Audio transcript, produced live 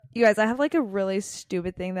You guys, I have like a really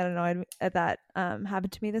stupid thing that annoyed me, that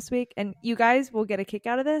happened to me this week, and you guys will get a kick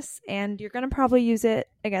out of this, and you're gonna probably use it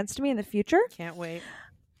against me in the future. Can't wait.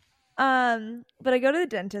 But I go to the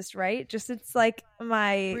dentist, right? Just it's like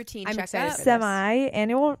my Routine I'm checkup. excited for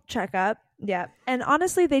semi-annual checkup. Yeah, and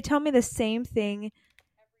honestly, they tell me the same thing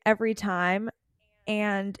every time,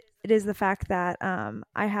 and it is the fact that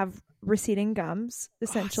I have receding gums,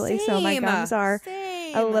 essentially. So my gums are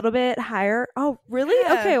a little bit higher. Oh, really?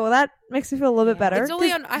 Yeah. Okay, well that makes me feel a little bit better. It's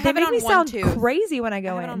only on, I They have it make on me one sound tooth. crazy when I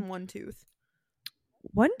go I have in. it on one tooth.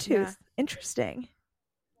 One tooth. Yeah. Interesting.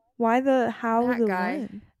 Why the how That the guy.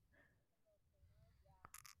 one?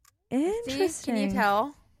 See, Interesting. can you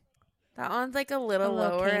tell? That one's like a little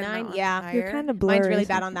lower. And that canine? one's Yeah. higher. You're kind of blurry. Mine's really so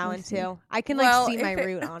bad I on that can't one really see. too. I can Well, like see my if it-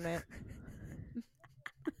 root on it.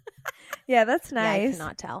 Yeah, that's Yeah, I nice.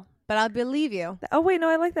 cannot tell, but I'll believe you. Oh wait, no,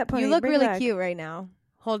 I like that pony. You look Bring it really back. cute right now,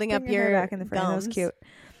 holding Bring up your hair your back in the front. That was gums. cute.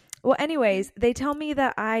 Well, anyways, they tell me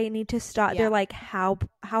that I need to stop. Yeah. They're like, how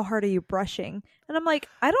hard are you brushing? And I'm like,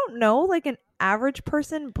 I don't know, like an average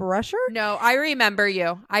person brusher. No, I remember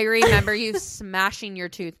you. I remember you smashing your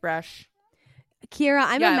toothbrush. Kiara,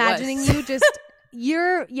 I'm Yeah, it imagining was. you just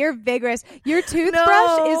you're vigorous. Your toothbrush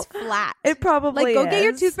No. is flat. It probably like go get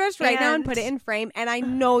your is. toothbrush right now and put it And- in frame, and I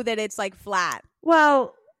know that it's like flat.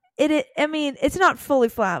 Well, I mean, it's not fully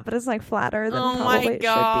flat, but it's like flatter than Oh probably my it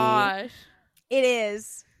gosh. It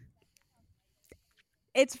is.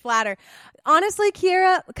 It's flatter. Honestly,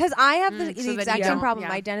 Kiara, because I have the so then exact you same don't- problem. yeah.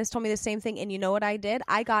 My dentist told me the same thing, and you know what I did?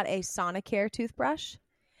 I got a Sonicare toothbrush,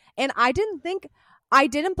 and I didn't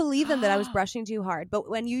believe them that I was brushing too hard. But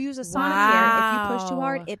when you use a Sonicare, if you push too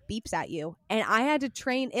hard, Wow. it beeps at you. And I had to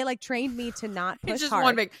train it, like trained me to not push It's just hard.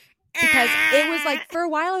 one big. Because it was like, for a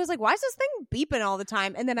while, I was like, why is this thing beeping all the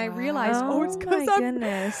time? And then I be. realized, oh, it's because my I'm.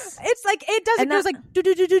 goodness. It's like, it does. It And goes that- like, do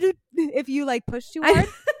do do do do if you like push too hard.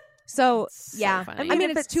 So, So yeah. funny. I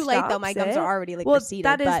mean, if if it's it too late, though, my stops gums it- are already like Well, receded.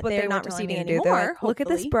 that is but what they're they not were telling receding me to do. They're anymore. like, look at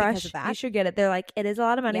this hopefully, because brush. of that. You should get it. They're like, it is a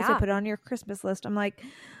lot of money, so Yeah. put it on your Christmas list. I'm like,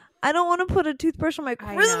 I don't want to put a toothbrush on my I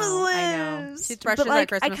Christmas know, list. I know. Toothbrushes but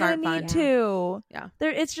like, at I Christmas kind aren't of fun. need to. Yeah.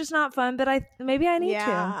 It's just not fun, but maybe I need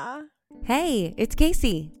to. Hey, it's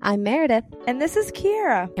Casey, I'm Meredith. And this is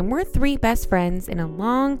Kiara. and we're 3 best friends in a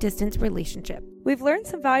long-distance relationship. We've learned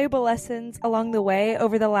some valuable lessons along the way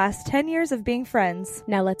over the last 10 years of being friends.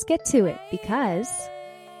 Now let's get to it because.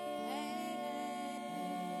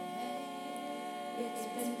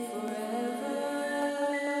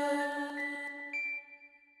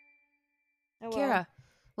 Kira,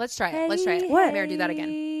 let's try it. Let's try it. What? Mary, do that again.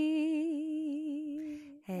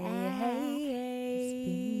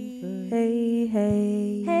 Hey,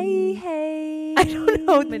 hey. Hey, hey. I don't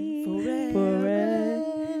know.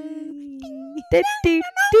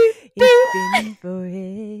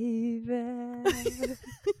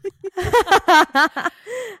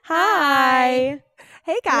 Hi.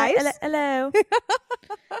 Hey guys, Hello.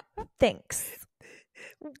 Thanks.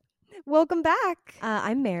 welcome back.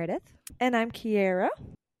 I'm Meredith. And I'm Kiara.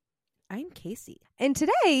 I'm Casey. And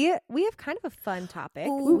today we have kind of a fun topic.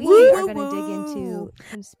 Ooh, we woo, are going to dig into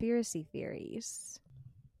conspiracy theories.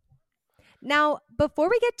 Now, before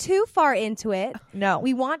we get too far into it, No.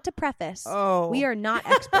 we want to preface Oh. we are not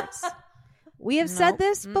experts. We have said Nope.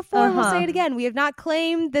 this before. We'll say Uh-huh. it again. We have not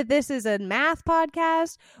claimed that this is a math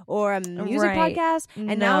podcast or a music Right. podcast.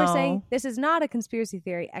 And now we're saying No. this is not a conspiracy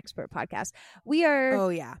theory expert podcast. We are Oh,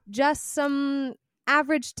 yeah. just some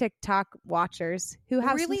average TikTok watchers who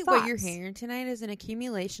have Really, some what you're thoughts. hearing tonight is an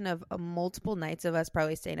accumulation of multiple nights of us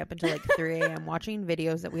probably staying up until like 3 a.m. watching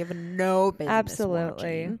videos that we have no business Absolutely.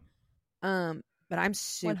 watching. But I'm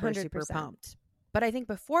super 100%. pumped. But I think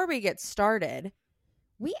before we get started,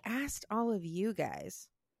 we asked all of you guys,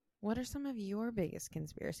 what are some of your biggest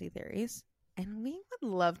conspiracy theories? And we would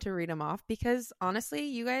love to read them off because honestly,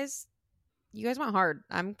 you guys went hard.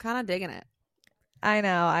 I'm kind of digging it. I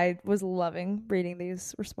know. I was loving reading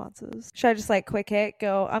these responses. Should I just like quick hit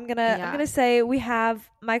go? I'm gonna say we have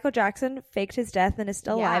Michael Jackson faked his death and is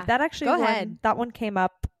still Yeah. alive. That actually Go ahead. that one came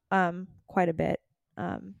up quite a bit.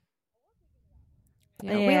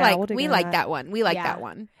 Yeah, Yeah, we'll dig we into like that. that one. We like Yeah. that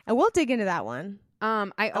one. And we'll dig into that one. I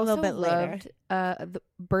A also little bit later. loved the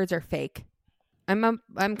birds are fake. I'm kind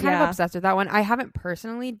of Yeah. obsessed with that one. I haven't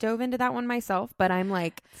personally dove into that one myself, but I'm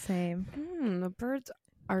like, Same. the birds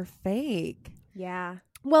are fake. Yeah.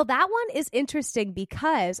 Well, that one is interesting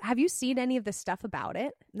because have you seen any of the stuff about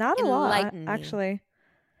it? Not a lot, Enlighten me. actually.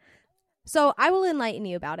 So I will enlighten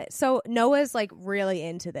you about it. So Noah's like really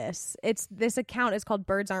into this. This account is called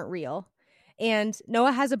Birds Aren't Real. And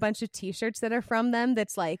Noah has a bunch of t-shirts that are from them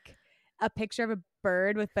that's like a picture of a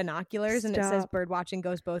bird with binoculars and it says bird watching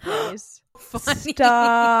goes both ways. Funny.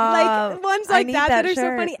 Stop. Like ones I like need that are so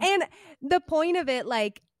shirt. funny. And the point of it,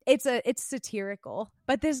 like, it's satirical,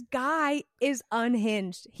 but this guy is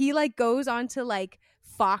unhinged. He like goes on to like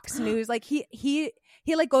Fox News, like he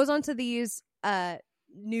like goes on to these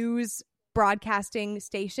news broadcasting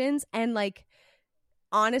stations and like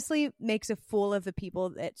honestly makes a fool of the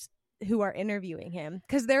people who are interviewing him,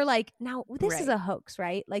 because they're like, now this is a hoax,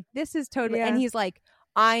 right? Like this is totally and he's like,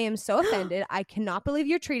 I am so offended. I cannot believe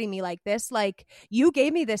you're treating me like this. Like you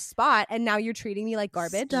gave me this spot and now you're treating me like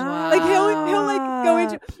garbage. Stop. Like he'll like go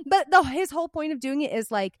into, but his whole point of doing it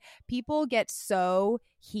is like people get so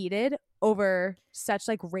heated over such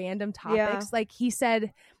like random topics. Yeah. Like he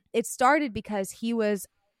said it started because he was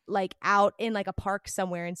like out in like a park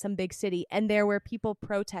somewhere in some big city and there were people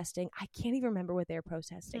protesting. I can't even remember what they were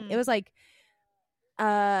protesting. It was like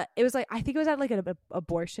I think it was at like an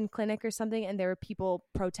abortion clinic or something, and there were people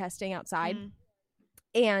protesting outside.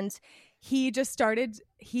 And he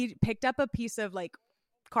picked up a piece of like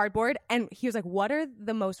cardboard and he was like, what are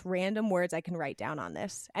the most random words I can write down on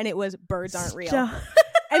this? And it was birds aren't real.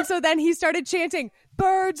 And so then he started chanting,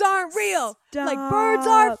 birds aren't real. Stop. Like birds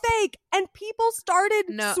are fake. And people started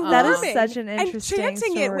swarming that is such an interesting and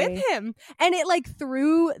chanting story. it with him. And it like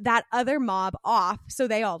threw that other mob off. So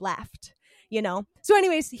they all left, you know? So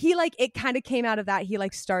anyways, he like, it kind of came out of that. He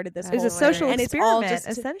like started this. It was whole a social and experiment, it's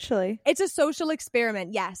all just essentially. It's a social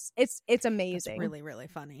experiment. Yes. It's amazing. That's really, really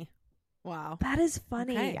funny. Wow. That is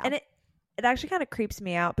funny. Okay. And it actually kind of creeps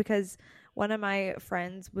me out because one of my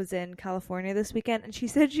friends was in California this weekend and she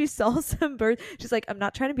said she saw some birds. She's like, I'm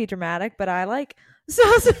not trying to be dramatic, but I like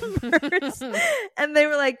saw some birds. And they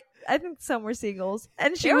were like, I think some were seagulls.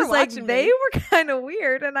 And she was like, they were kind of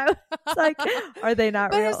weird. And I was like, are they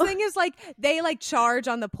not real? But his thing is like, they like charge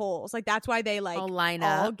on the poles. Like that's why they like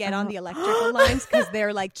all get on the electrical lines, because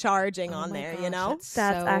they're like charging on there, you know? That's so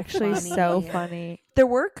actually funny. so funny. There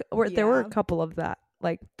were a couple of that,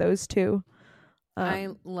 like those two. I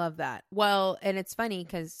love that. Well, and it's funny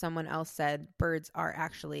because someone else said birds are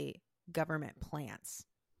actually government plants,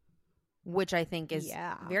 which I think is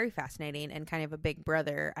very fascinating and kind of a Big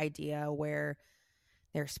Brother idea where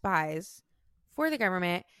they're spies for the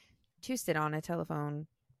government to sit on a telephone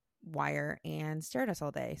wire and stare at us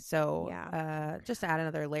all day. So just to add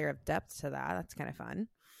another layer of depth to that, that's kind of fun.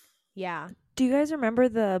 Yeah. Do you guys remember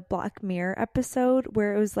the Black Mirror episode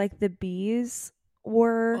where it was like the bees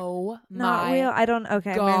were not real? I don't.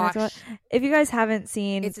 Okay, gosh. If you guys haven't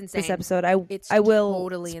seen this episode, I will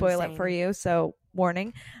totally spoil insane. it for you. So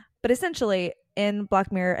warning. But essentially, in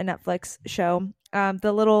Black Mirror, a Netflix show,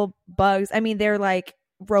 the little bugs. I mean, they're like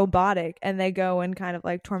robotic, and they go and kind of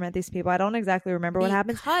like torment these people. I don't exactly remember what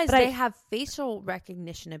happens, because but they have facial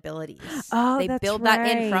recognition abilities. Oh, they that's build right.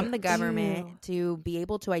 that in from the government to be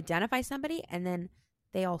able to identify somebody, and then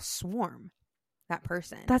they all swarm that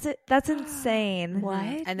person. That's it. That's insane. What?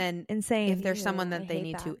 And then Insane. if there's someone that I they hate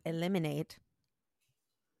need that. to eliminate,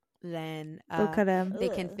 then Look at him. they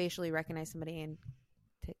can facially recognize somebody and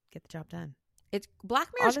get the job done. It's Black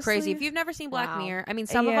Mirror's crazy. If you've never seen Black Mirror, I mean,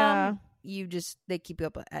 some of them they keep you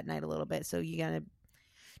up at night a little bit, so you gotta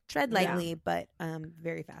tread lightly, but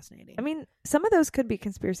very fascinating. I mean, some of those could be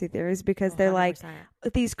conspiracy theories because they're 100%.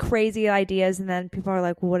 like these crazy ideas, and then people are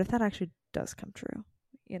like, well, what if that actually does come true?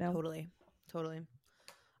 You know? Totally.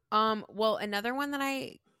 Well, another one that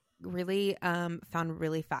I really found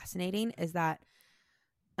really fascinating is that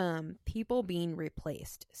people being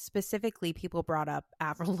replaced. Specifically, people brought up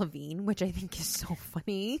Avril Lavigne, which I think is so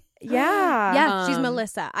funny. Yeah. Yeah, she's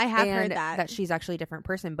Melissa. I have heard that. That she's actually a different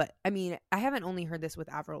person. But I mean, I haven't only heard this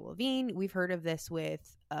with Avril Lavigne. We've heard of this with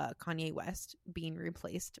Kanye West being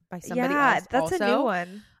replaced by somebody else. That's also. a new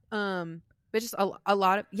one. But just a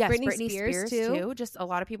lot of Britney Spears too. Just a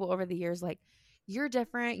lot of people over the years like, you're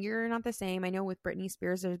different, you're not the same. I know with Britney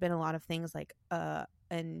Spears there's been a lot of things like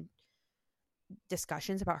and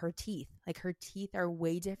discussions about her teeth. Like her teeth are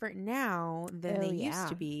way different now than they used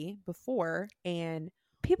to be before, and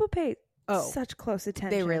people pay such close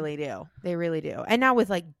attention. They really do. And now with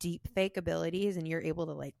like deep fake abilities, and you're able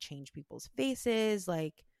to like change people's faces,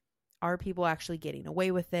 like, are people actually getting away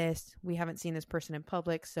with this? We haven't seen this person in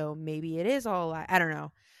public, so maybe it is all I don't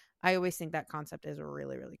know. I always think that concept is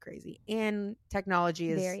really, really crazy. And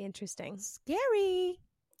technology is very interesting. Scary.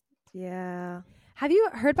 Yeah. Have you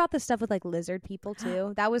heard about the stuff with like lizard people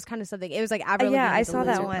too? That was kind of something. It was like Avril Lavigne. I saw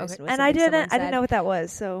that one. And I didn't know what that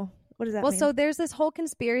was. So what does that mean? Well, so there's this whole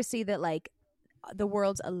conspiracy that like the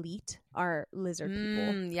world's elite are lizard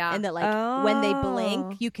people. Yeah. And that like when they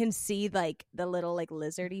blink, you can see like the little like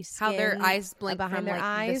lizardy skin. How their eyes blink behind from their like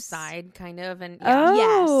eyes. the side kind of. And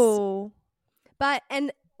Oh. But,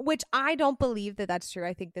 and which I don't believe that that's true.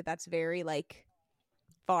 I think that that's very like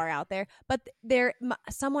far out there. But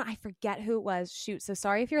someone, I forget who it was. Shoot. So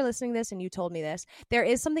sorry if you're listening to this and you told me this. There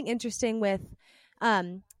is something interesting with,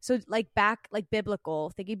 so like back, like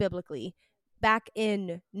thinking biblically, back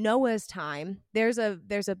in Noah's time, there's a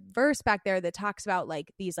verse back there that talks about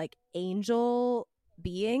like these like angel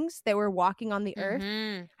beings that were walking on the earth.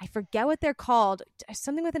 I forget what they're called.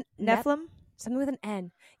 Something with an Nephilim? Something with an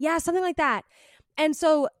N. Yeah, something like that. And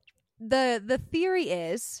so the theory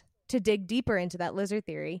is, to dig deeper into that lizard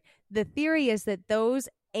theory, the theory is that those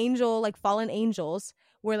fallen angels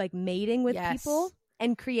were like mating with people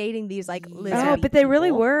and creating these like lizard. Oh, but they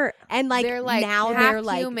really were. And like they're like now half they're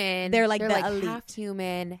like human. they're like the like elite. half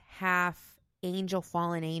human, half angel,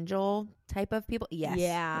 fallen angel type of people. Yes.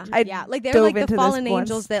 Yeah. I Yeah. Like they're dove like the into this fallen once.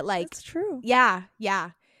 angels that like That's true. Yeah.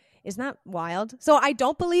 Isn't that wild? So I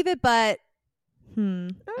don't believe it, but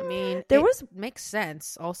I mean, makes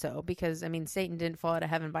sense also because I mean, Satan didn't fall out of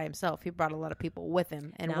heaven by himself. He brought a lot of people with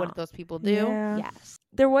him. And what did those people do? Yeah. yes.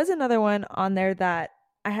 There was another one on there that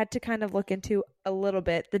I had to kind of look into a little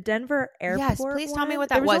bit. The Denver airport. Yes, please tell me what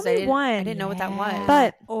that There was. Only one. I didn't know what that was.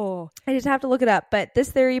 But I I just have to look it up. But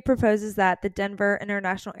this theory proposes that the Denver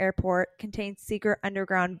International Airport contains secret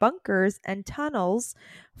underground bunkers and tunnels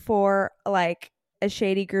for like a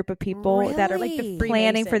shady group of people that are like Really?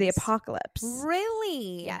 planning for the Freemasons. apocalypse.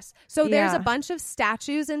 Really? Yes. So there's Yeah. a bunch of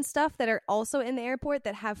statues and stuff that are also in the airport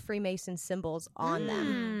that have Freemason symbols on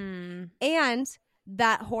them. And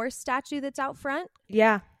that horse statue that's out front,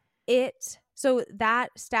 Yeah. so that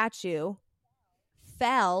statue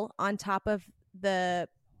fell on top of the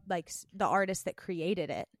artist that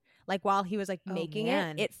created it. Like while he was like making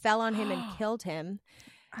it fell on him and killed him.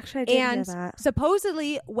 Actually, I didn't And know that.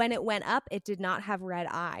 supposedly when it went up, it did not have red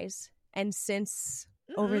eyes. And since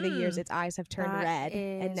over the years, its eyes have turned That red.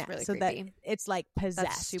 And is really so creepy. that it's like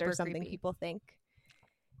possessed super or something, creepy. people think.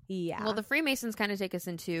 Yeah. Well, the Freemasons kind of take us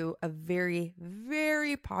into a very,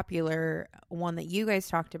 very popular one that you guys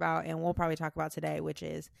talked about and we'll probably talk about today, which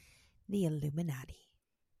is the Illuminati.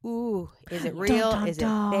 Ooh, is it real? Dun, dun, is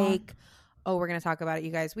dun. it fake? Oh, we're going to talk about it,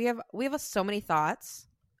 you guys. We have so many thoughts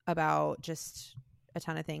about just a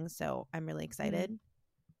ton of things, so I'm really excited.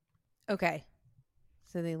 Okay.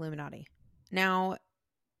 So the Illuminati. Now,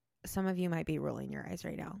 some of you might be rolling your eyes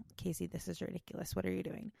right now. Casey, this is ridiculous. What are you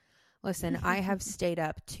doing? Listen, I have stayed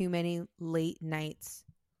up too many late nights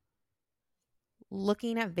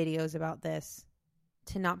looking at videos about this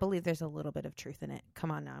to not believe there's a little bit of truth in it. Come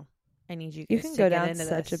on now. I need you guys You can to go get down into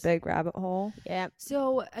such this. a big rabbit hole. yeah.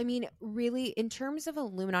 So, I mean, really, in terms of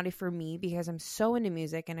Illuminati for me, because I'm so into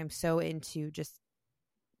music and I'm so into just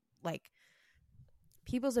like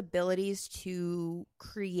people's abilities to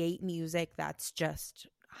create music that's just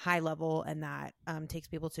high level and that takes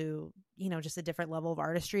people to, just a different level of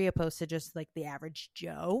artistry opposed to just like the average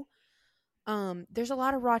Joe. There's a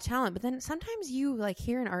lot of raw talent, but then sometimes you like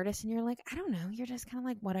hear an artist and you're like, I don't know, you're just kind of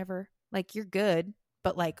like, whatever, like you're good,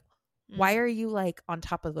 but like, why are you like on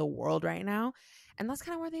top of the world right now? And that's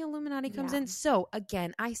kind of where the Illuminati comes in. So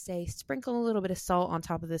again, I say sprinkle a little bit of salt on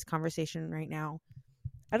top of this conversation right now.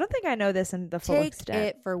 I don't think I know this in the full Take extent.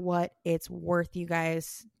 it for what it's worth, you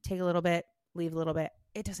guys. Take a little bit, leave a little bit.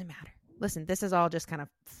 It doesn't matter. Listen, this is all just kind of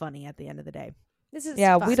funny at the end of the day. This is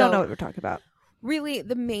Yeah, fun. we don't know what we're talking about. Really,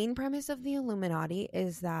 the main premise of the Illuminati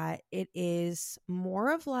is that it is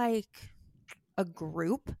more of like a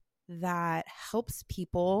group that helps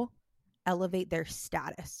people elevate their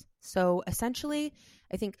status. So essentially,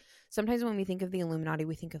 I think sometimes when we think of the Illuminati,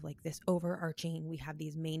 we think of like this overarching, we have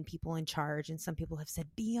these main people in charge, and some people have said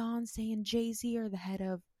Beyonce and Jay-Z are the head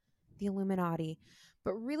of the Illuminati.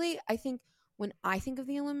 But really, I think when I think of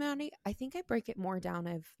the Illuminati, I think I break it more down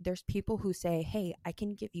of there's people who say, hey, I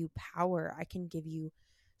can give you power, I can give you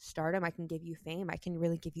stardom, I can give you fame, I can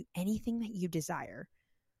really give you anything that you desire.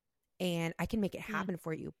 And I can make it happen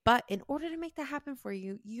for you. But in order to make that happen for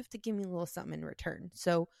you, you have to give me a little something in return.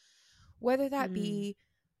 So whether that be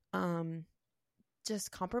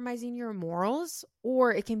just compromising your morals,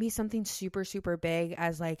 or it can be something super, super big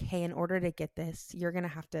as like, hey, in order to get this, you're going to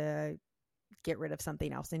have to get rid of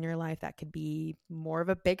something else in your life. That could be more of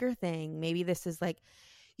a bigger thing. Maybe this is like,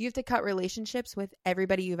 you have to cut relationships with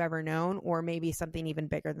everybody you've ever known, or maybe something even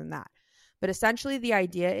bigger than that. But essentially the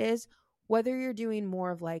idea is whether you're doing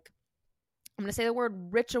more of like, I'm going to say the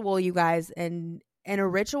word ritual, you guys, and a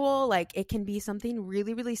ritual, like it can be something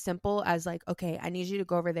really, really simple as like, okay, I need you to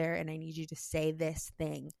go over there and I need you to say this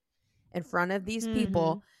thing. in front of these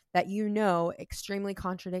people that you know extremely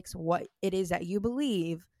contradicts what it is that you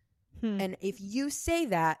believe. And if you say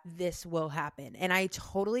that, this will happen. And I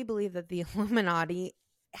totally believe that the Illuminati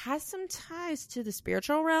has some ties to the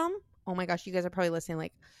spiritual realm. Oh my gosh, you guys are probably listening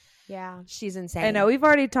like, Yeah. she's insane. I know we've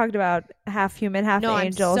already talked about half human, half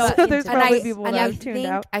angel. so So there's into probably this. people and that I have tuned think,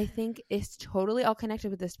 out. I think it's totally all connected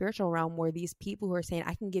with the spiritual realm, where these people who are saying,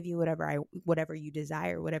 I can give you whatever you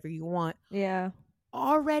desire, whatever you want, Yeah.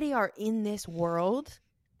 already are in this world.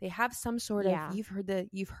 They have some sort Yeah. of,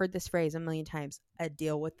 you've heard this phrase a million times, a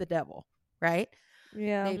deal with the devil, right?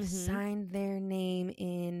 Yeah. They've signed their name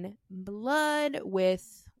in blood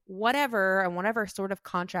with whatever and whatever sort of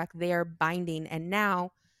contract they are binding. And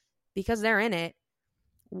now, because they're in it,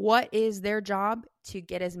 what is their job? To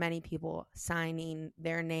get as many people signing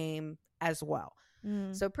their name as well.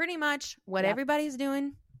 So pretty much what everybody's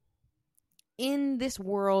doing in this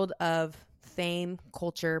world of fame,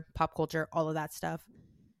 culture, pop culture, all of that stuff.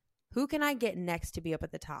 Who can I get next to be up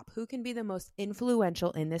at the top? Who can be the most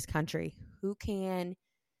influential in this country? Who can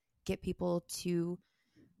get people to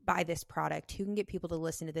buy this product? Who can get people to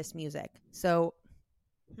listen to this music? So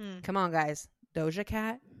come on, guys. Doja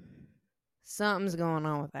Cat, something's going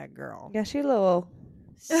on with that girl. Yeah, she's a little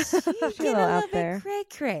out there. Cray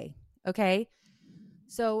cray. Okay.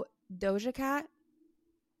 So Doja Cat.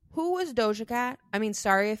 Who was Doja Cat? I mean,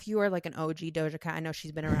 sorry if you are like an OG Doja Cat. I know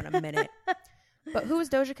she's been around a minute. But who was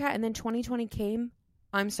Doja Cat? And then 2020 came.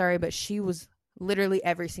 I'm sorry, but she was literally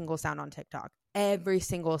every single sound on TikTok. Every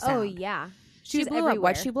single sound. Oh, yeah. She blew up.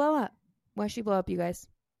 Why'd she blow up? Why'd she blow up, you guys?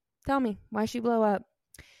 Tell me. Why'd she blow up?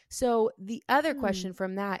 So the other question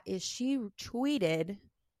from that is she tweeted,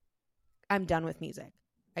 I'm done with music.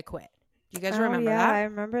 I quit. Do you guys remember that? Yeah, I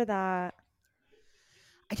remember that.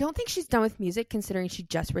 I don't think she's done with music, considering she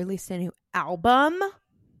just released a new album.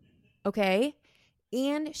 Okay.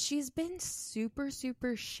 And she's been super,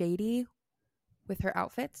 super shady with her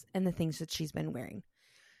outfits and the things that she's been wearing.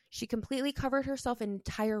 She completely covered herself in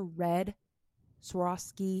entire red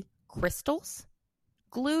Swarovski crystals,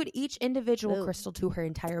 glued each individual crystal to her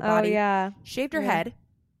entire body. Oh, yeah. Shaved her head.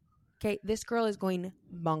 Okay, this girl is going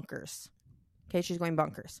bonkers. Okay, she's going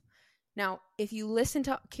bonkers. Now, if you listen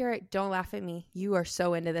to Kiara, don't laugh at me. You are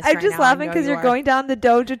so into this. I'm right just now. laughing because you're going down the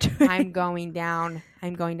Doja train. I'm going down.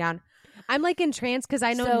 I'm like in trance because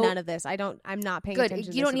I know So- none of this. I'm not paying Good.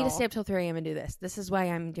 attention. You don't need to stay stay up till 3 a.m. and do this. This is why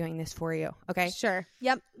I'm doing this for you. Okay. Sure.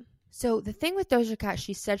 Yep. So the thing with Doja Cat,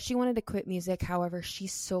 she said she wanted to quit music. However,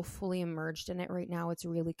 she's so fully immersed in it right now. It's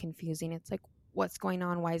really confusing. It's like, what's going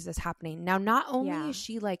on? Why is this happening? Now, not only is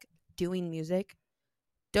she like doing music,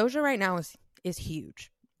 Doja right now is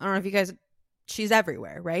huge. I don't know if you guys, she's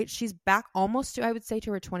everywhere, right? She's back almost to, I would say,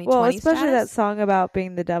 to her 2020 Well, especially status. that song about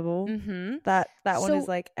being the devil. Mm-hmm. That one So, is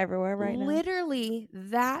like everywhere right now. Literally,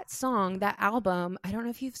 that song, that album, I don't know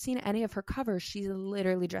if you've seen any of her covers. She's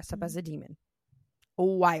literally dressed up as a demon.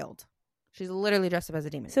 Wild. She's literally dressed up as a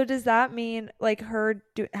demon. So does that mean like her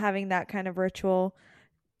having that kind of ritual?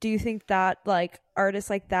 Do you think that like artists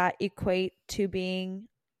like that equate to being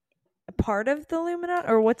a part of the Illuminati,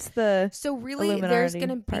 or what's the? So really, Illuminati there's going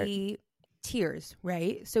to part? be tiers,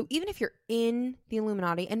 right? So even if you're in the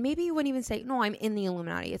Illuminati, and maybe you wouldn't even say, no, I'm in the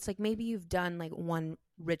Illuminati. It's like maybe you've done like one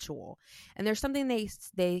ritual, and there's something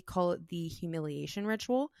they call it the humiliation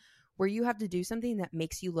ritual, where you have to do something that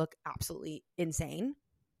makes you look absolutely insane,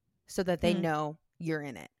 so that they know you're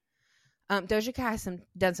in it. Doja Cat has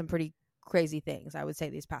done some pretty crazy things, I would say,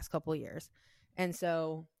 these past couple of years, and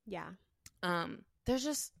so there's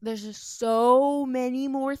just so many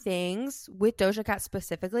more things with Doja Cat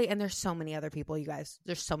specifically, and there's so many other people, you guys.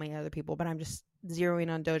 There's so many other people, but I'm just zeroing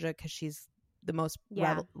on Doja because she's the most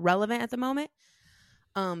relevant at the moment.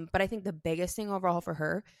 But I think the biggest thing overall for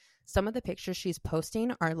her, some of the pictures she's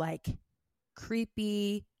posting are like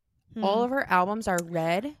creepy. All of her albums are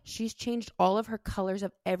red. She's changed all of her colors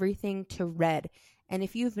of everything to red. And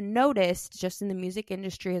if you've noticed, just in the music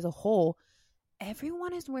industry as a whole,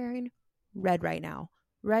 everyone is wearing red right now.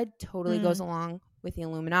 Red totally goes along with the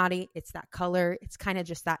Illuminati. It's that color. It's kind of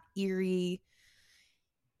just that eerie,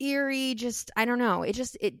 just, I don't know.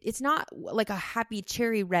 It's not like a happy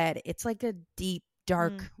cherry red. It's like a deep,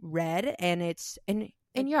 dark red. And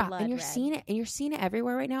you're seeing it, and you're seeing it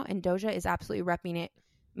everywhere right now. And Doja is absolutely repping it.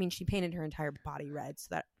 I mean, she painted her entire body red,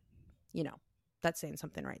 so that, that's saying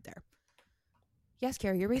something right there. Yes,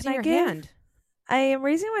 Kiara, you're raising your hand. I am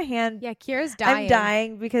raising my hand. Yeah, Kira's dying. I'm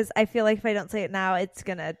dying because I feel like if I don't say it now, it's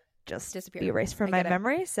going to just Disappear. be erased from my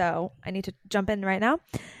memory. So I need to jump in right now.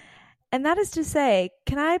 And that is to say,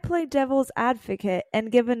 can I play devil's advocate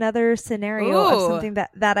and give another scenario of something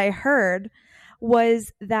that I heard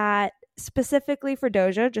was that specifically for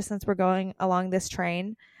Doja, just since we're going along this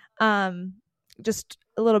train, just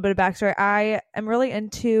a little bit of backstory. I am really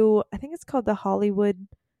into, I think it's called the Hollywood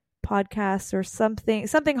podcast or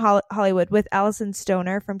something Hollywood with Allison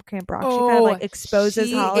Stoner from Camp Rock. She kind of like exposes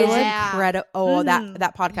she Hollywood. is incredible. Oh, Mhm.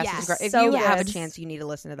 that podcast Yes. is great. If So you have a good. chance, you need to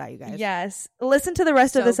listen to that, you guys. Yes, listen to the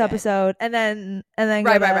rest of So this good. episode and then go Right, to,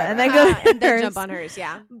 right, right, and then right. go to and then hers. jump on hers.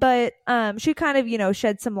 Yeah. But she kind of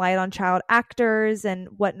shed some light on child actors and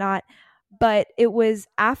whatnot. But it was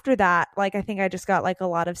after that, like, I think I just got like a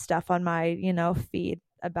lot of stuff on my feed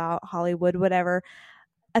about Hollywood, whatever.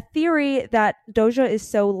 A theory that Doja is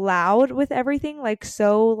so loud with everything, like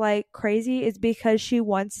so like crazy, is because she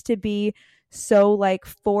wants to be so like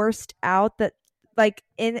forced out that like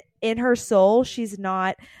in her soul she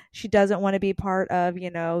doesn't want to be part of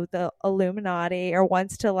the Illuminati or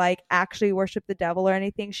wants to like actually worship the devil or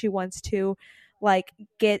anything. She wants to like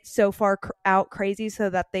get so far out crazy so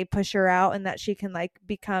that they push her out and that she can like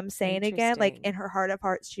become sane again. Like in her heart of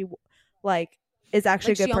hearts she like is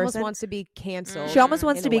actually Like, a good she person. almost wants to be canceled. She almost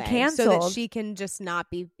wants in to a be way, canceled so that she can just not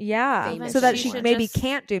be. Yeah, famous so that anymore. she maybe just-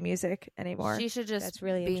 can't do music anymore. She should just That's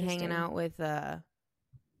really be hanging interesting. out with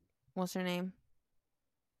what's her name?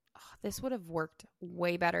 Oh, this would have worked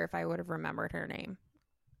way better if I would have remembered her name.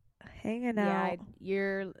 Hanging Yeah, out.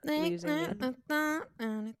 you're losing me.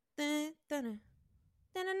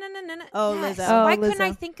 Oh, Yes. Lizzo. Oh, Why couldn't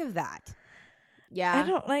I Lizzo. think of that? Yeah. I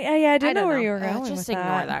don't like. Yeah, I didn't know don't where know. you were going Just with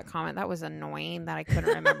ignore that comment. That was annoying that I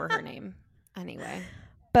couldn't remember her name. Anyway.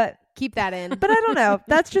 But Keep that in. I don't know.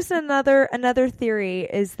 That's just another theory.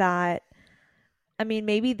 Is that I mean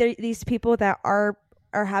maybe these people that are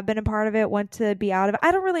or have been a part of it want to be out of it.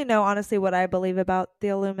 I don't really know honestly what I believe about the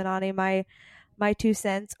Illuminati. My 2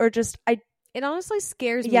 cents, or just It honestly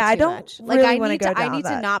scares me. Yeah, I too don't much. really I wanna need go to. I down need to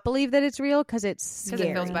that. not believe that it's real because it's Because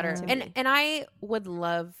scary. it feels better. to me. And I would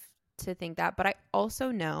love to think that, but I also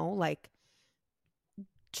know, like,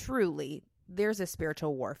 truly, there's a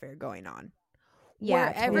spiritual warfare going on. Yeah,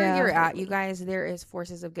 Wherever totally. you're at, Totally. you guys, there is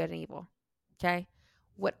forces of good and evil. Okay?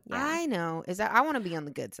 What Yeah. I know is that I want to be on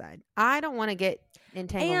the good side. I don't want to get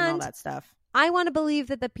entangled in all And that stuff. I want to believe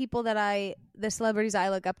that the people the celebrities I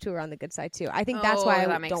look up to are on the good side too. I think that's Oh, why I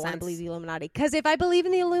that makes don't want to sense. believe the Illuminati. Because if I believe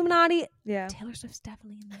in the Illuminati, yeah. Taylor Swift's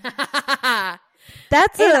definitely in there.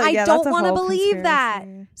 That's And a, I yeah, don't that's a wanna whole believe that.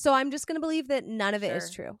 conspiracy. So I'm just going to believe that none of it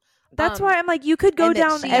is Sure. true. That's why I'm like, you could go and that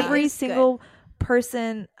down she every is good. single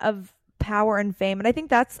person of power and fame. And I think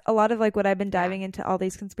that's a lot of like what I've been diving into all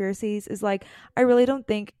these conspiracies is like, I really don't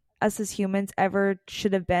think us as humans ever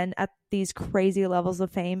should have been at these crazy levels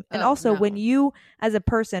of fame. And Oh, also no. when you as a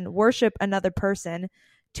person worship another person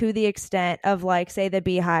to the extent of like, say the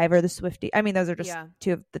Beehive or the Swiftie. I mean, those are just Yeah.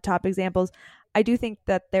 two of the top examples. I do think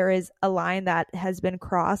that there is a line that has been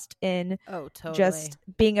crossed in Oh, totally. just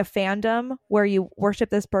being a fandom where you worship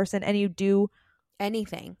this person and you do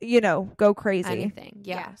anything. go crazy. Anything.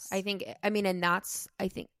 Yeah. Yes. I think, and that's,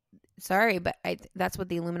 sorry, but that's what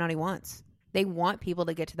the Illuminati wants. They want people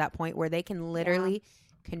to get to that point where they can literally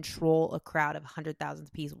control a crowd of hundreds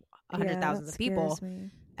of people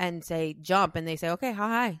and say jump, and they say, okay, how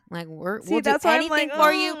high? Like we'll do that's why I'm anything like,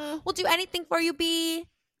 for you. "Ugh." We'll do anything for you, B.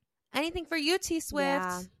 Anything for you, T Swift.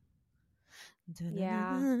 Yeah.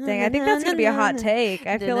 Yeah. Dang, I think that's gonna be a hot take.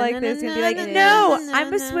 I feel like there's gonna be like, no,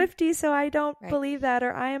 I'm a Swiftie, so I don't Right. believe that,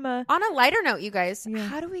 or I am a. On a lighter note, you guys, Yeah.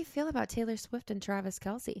 how do we feel about Taylor Swift and Travis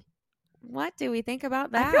Kelce? What do we think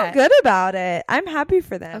about that? I feel good about it. I'm happy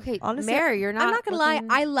for them. Okay, honestly, Mary, you're not. I'm not going to lie.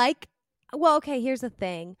 looking- I like. Well, okay, here's the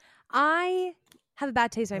thing. I have a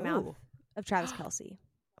bad taste in my mouth Ooh. of Travis Kelce.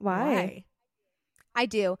 why? I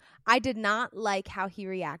do. I did not like how he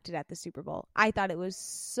reacted at the Super Bowl. I thought it was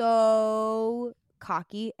so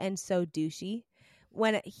cocky and so douchey.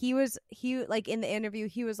 When he like in the interview,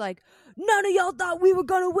 he was like, none of y'all thought we were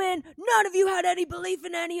going to win. None of you had any belief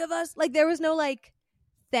in any of us. Like there was no like,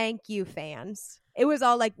 thank you fans. It was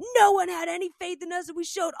all like, no one had any faith in us and we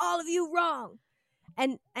showed all of you wrong.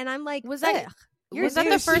 And I'm like, Was that- "Ugh, you're Was that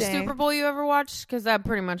the first douchey. Super Bowl you ever watched? Because that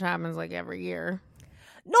pretty much happens like every year.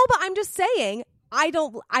 No, but I'm just saying I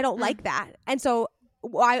don't like that. And so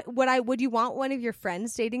would you want one of your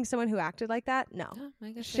friends dating someone who acted like that? No.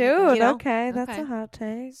 Shoot, You know? okay, that's Okay. a hot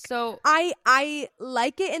take. So I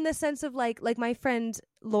like it in the sense of like my friend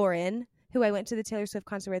Lauren, who I went to the Taylor Swift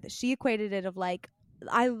concert with, she equated it of like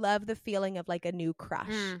I love the feeling of like a new crush.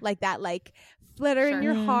 Like that like flitter in Sure.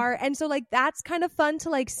 your Mhm. heart. And so like that's kind of fun to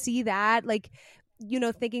like see that. Like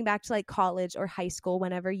thinking back to like college or high school,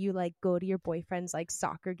 whenever you like go to your boyfriend's like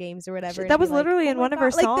soccer games or whatever. That was like, literally in one of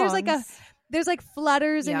her songs. Like there's like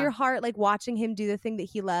flutters in your heart, like watching him do the thing that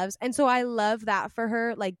he loves. And so I love that for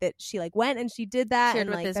her, like that she like went and she did that. Shared and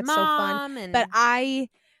with like his that's mom so fun. and... But I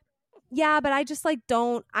just like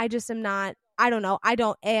I just am not, I don't know. I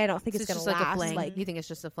don't think it's gonna just last. Like a fling. Like, you think it's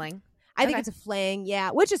just a fling? I think it's a fling,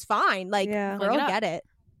 yeah, which is fine. Like, girl, get it.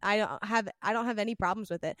 I don't have any problems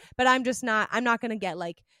with it. But I'm not gonna get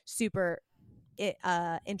like super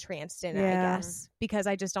entranced in it, I guess, because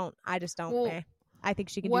I just don't. Well, I think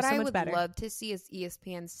she can do so much better. What I would love to see is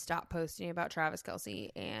ESPN stop posting about Travis Kelce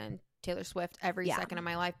and Taylor Swift every second of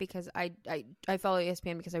my life, because I follow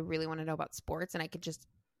ESPN because I really want to know about sports, and I could just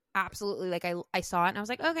absolutely, like, I saw it and I was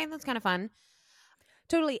like, okay, that's kind of fun.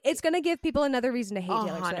 Totally. It's going to give people another reason to hate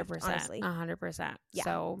Taylor Swift, honestly. 100%. Yeah.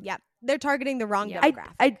 So, yeah. They're targeting the wrong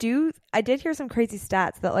demographic. I did hear some crazy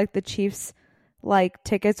stats that like the Chiefs like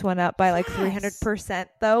tickets went up by like 300%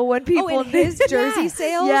 though when people and his jersey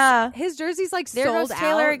sales. Yeah. His jersey's like there sold goes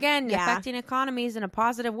Taylor out again, affecting economies in a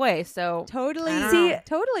positive way. So totally.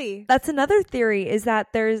 Totally. That's another theory, is that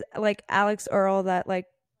there's like Alex Earl, that like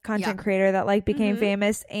content creator that like became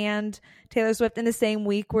famous, and Taylor Swift in the same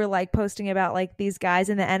week were like posting about like these guys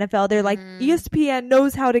in the NFL. They're like, ESPN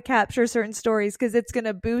knows how to capture certain stories because it's going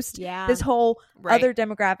to boost this whole other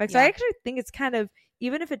demographic. So I actually think it's kind of,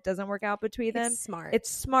 even if it doesn't work out between them, it's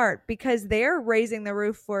smart because they're raising the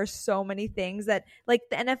roof for so many things that like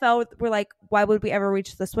the NFL were like, why would we ever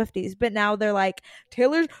reach the Swifties? But now they're like,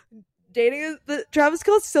 Taylor's dating the Travis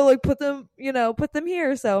Kelce, so like put them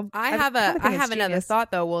here. So I have another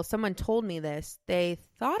thought though. Well, someone told me this. They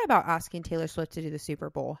thought about asking Taylor Swift to do the Super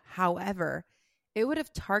Bowl. However, it would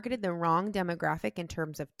have targeted the wrong demographic in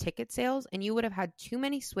terms of ticket sales, and you would have had too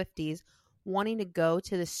many Swifties wanting to go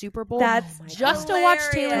to the Super Bowl just to watch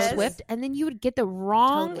Taylor Swift, and then you would get the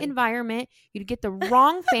wrong environment, you'd get the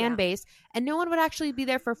wrong fan base, and no one would actually be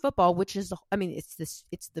there for football, which is, I mean, it's the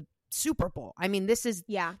Super Bowl. I mean, this is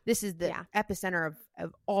the epicenter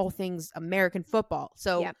of all things American football.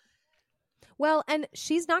 So well, and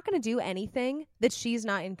she's not going to do anything that she's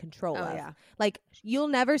not in control of. Yeah. Like, you'll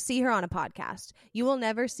never see her on a podcast. You will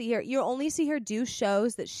never see her. You'll only see her do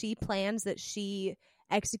shows that she plans, that she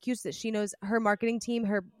executes, that she knows her marketing team,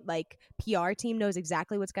 her like PR team knows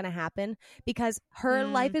exactly what's going to happen, because her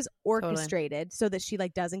life is orchestrated so that she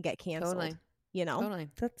like doesn't get canceled. Totally. You know? Totally.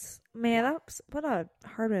 That's, man, that's what a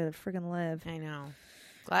hard way to friggin' live. I know.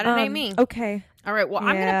 Glad it ain't me. Okay. All right. Well,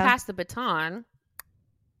 I'm going to pass the baton.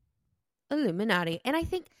 Illuminati. And I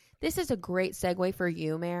think this is a great segue for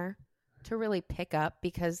you, Mare, to really pick up,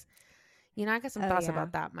 because, you know, I got some thoughts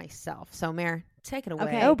about that myself. So, Mare, take it away.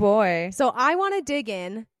 Okay. Oh, boy. So I want to dig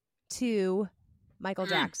in to Michael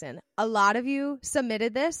Jackson. A lot of you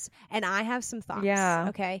submitted this, and I have some thoughts. Yeah.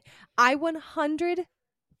 Okay. I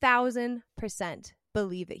 100,000%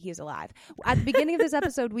 believe that he's alive. At the beginning of this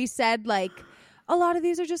episode, we said like a lot of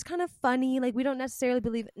these are just kind of funny. Like, we don't necessarily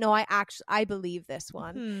believe. No, I believe this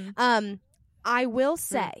one. I will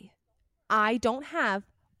say I don't have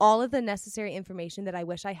all of the necessary information that I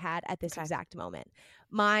wish I had at this exact moment.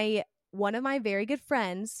 One of my very good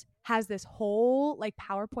friends has this whole like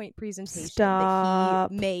PowerPoint presentation that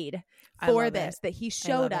he made for this, that he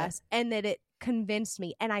showed us, and that it convinced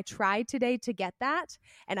me. And I tried today to get that,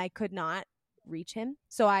 and I could not reach him.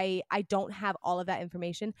 So I don't have all of that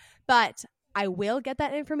information, but I will get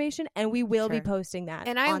that information, and we will be posting that.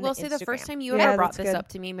 And I will say, the first time you ever brought this up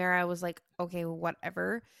to me, Mara, I was like, okay,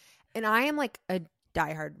 whatever. And I am like a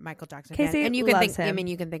diehard Michael Jackson fan. And you can think, I mean,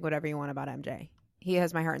 you can think whatever you want about MJ. He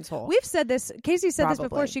has my heart and soul. We've said this. Casey said this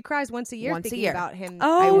before. She cries once a year thinking about him.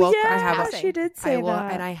 Oh, she did say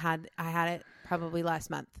that. And I had it probably last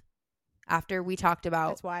month after we talked about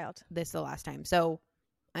That's wild. This the last time. So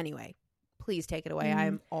anyway, please take it away.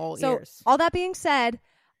 I'm all ears. All that being said,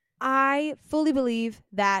 I fully believe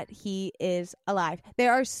that he is alive.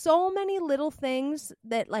 There are so many little things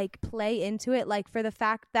that like play into it, like for the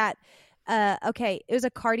fact that it was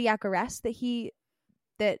a cardiac arrest that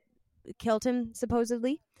killed him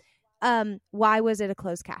supposedly. Why was it a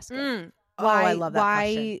closed casket? Why, I love that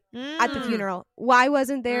question. At the funeral? Why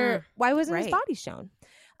wasn't there? Why wasn't his body shown?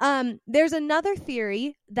 There's another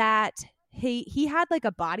theory that he had like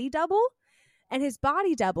a body double, and his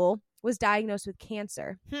body double was diagnosed with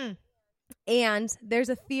cancer. And there's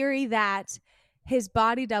a theory that his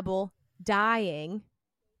body double dying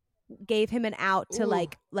gave him an out to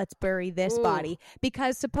like, let's bury this body,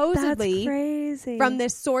 because supposedly from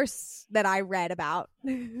this source that I read about,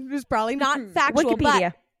 it was probably not factual,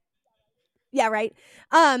 Wikipedia. but yeah, right.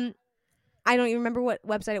 I don't even remember what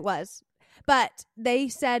website it was, but they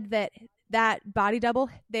said that that body double,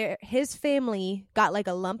 his family got like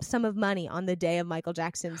a lump sum of money on the day of Michael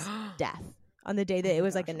Jackson's death, on the day that it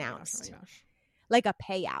was like announced, like a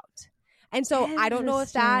payout. And so I don't know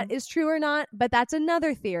if that is true or not, but that's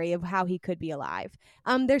another theory of how he could be alive.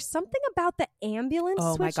 There's something about the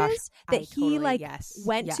ambulance switches that he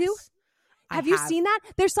went to. Have you seen that?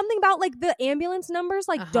 There's something about like the ambulance numbers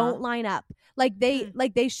don't line up. Like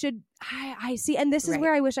they should. I see. And this is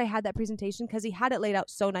where I wish I had that presentation, because he had it laid out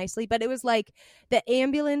so nicely. But it was like the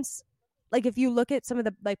ambulance. Like if you look at some of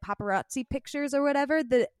the like paparazzi pictures or whatever,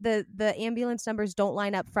 the ambulance numbers don't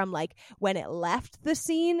line up from like when it left the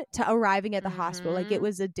scene to arriving at the hospital. Like it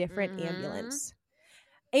was a different ambulance.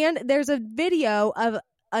 And there's a video of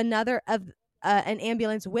an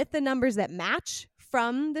ambulance with the numbers that match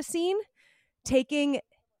from the scene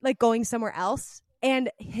going somewhere else, and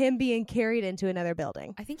him being carried into another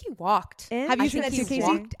building. I think he walked. Have you seen that too, Casey? He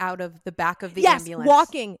walked out of the back of the ambulance.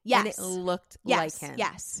 Walking. Yes, and it looked like him.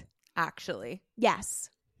 Yes. Actually, yes.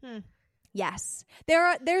 Yes.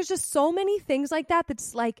 There's just so many things like that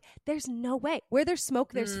that's like, there's no way. Where there's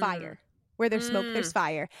smoke, there's fire. Where there's smoke, there's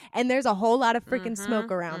fire. And there's a whole lot of freaking smoke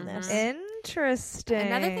around this. Interesting.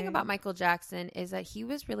 Another thing about Michael Jackson is that he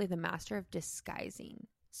was really the master of disguising.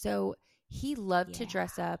 So he loved to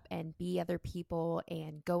dress up and be other people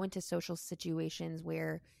and go into social situations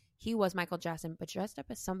where he was Michael Jackson, but dressed up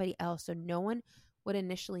as somebody else. So no one would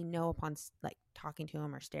initially know upon like talking to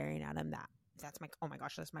him or staring at him that's oh my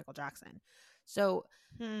gosh, that's Michael Jackson. So,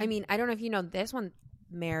 I mean, I don't know if you know this one,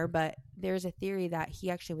 Mare, but there's a theory that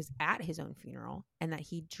he actually was at his own funeral and that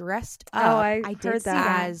he dressed up I heard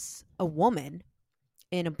that. as a woman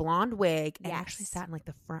in a blonde wig and actually sat in like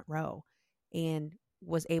the front row and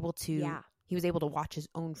was able to he was able to watch his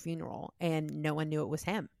own funeral and no one knew it was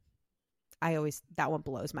him. That one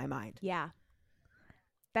blows my mind. Yeah.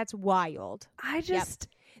 That's wild.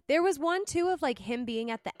 There was one too of like him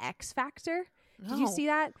being at the X Factor. Did you see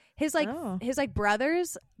that? His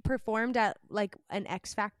brothers performed at like an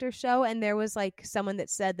X Factor show, and there was like someone that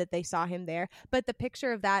said that they saw him there, but the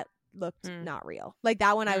picture of that looked not real. Like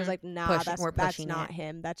that one, I was like, nah, that's not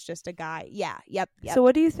him. That's just a guy. Yeah. Yep. So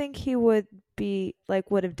what do you think he would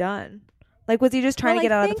have done? Like, was he just trying to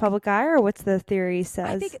get out of the public eye, or what's the theory says?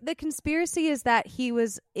 I think the conspiracy is that he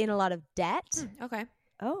was in a lot of debt. Okay.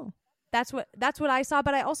 Oh. That's what I saw,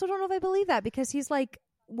 but I also don't know if I believe that, because he's like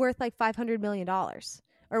worth like $500 million,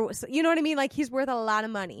 or you know what I mean? Like he's worth a lot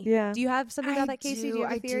of money. Yeah. Do you have something about that, Casey? Do you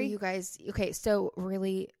have a theory? Do, you guys. Okay, so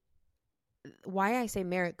really, why I say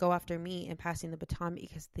Merritt go after me and passing the baton,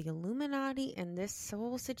 because the Illuminati and this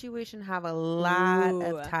whole situation have a lot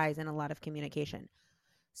of ties and a lot of communication.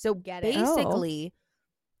 So basically,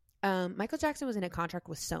 Michael Jackson was in a contract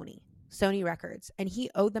with Sony Records, and he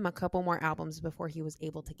owed them a couple more albums before he was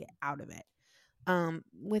able to get out of it.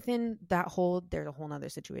 Within that there's a whole nother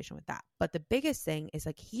situation with that. But the biggest thing is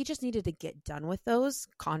like he just needed to get done with those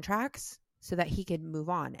contracts so that he could move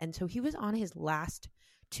on. And so he was on his last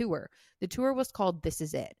tour. The tour was called This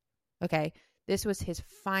Is It. Okay. This was his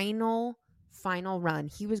final run.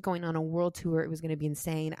 He was going on a world tour. It was going to be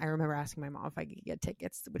insane. I remember asking my mom if I could get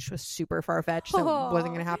tickets, which was super far-fetched, so it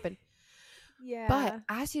wasn't going to happen. Yeah. But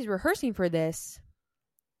as he's rehearsing for this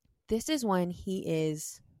is when he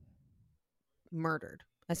is murdered,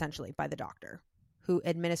 essentially, by the doctor who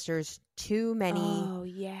administers too many.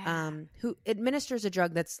 Who administers a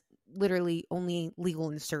drug that's literally only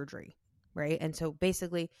legal in surgery, right? And so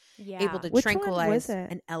basically able to tranquilize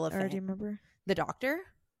an elephant. Or do you remember? The doctor?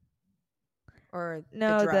 Or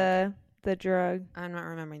no, the drug? The drug. I'm not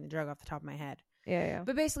remembering the drug off the top of my head. Yeah.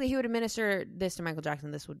 But basically, he would administer this to Michael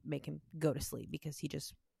Jackson. This would make him go to sleep because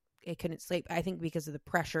it couldn't sleep. I think because of the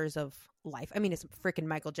pressures of life. I mean, it's freaking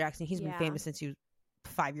Michael Jackson. He's been famous since he was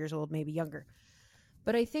 5 years old, maybe younger.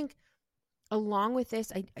 But I think along with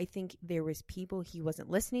this, I think there was people he wasn't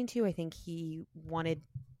listening to. I think he wanted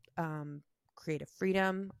creative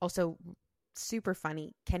freedom. Also, super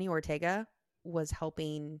funny, Kenny Ortega was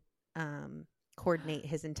helping coordinate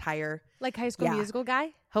his entire like High School Musical guy,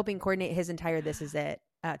 helping coordinate his entire This Is It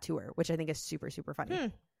tour, which I think is super, super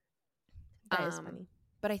funny. That is funny.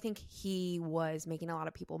 But I think he was making a lot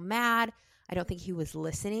of people mad. I don't think he was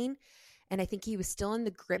listening. And I think he was still in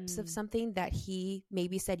the grips of something that he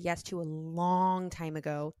maybe said yes to a long time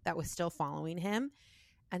ago that was still following him,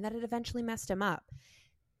 and that it eventually messed him up.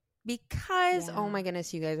 Because, oh my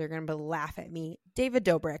goodness, you guys are going to laugh at me. David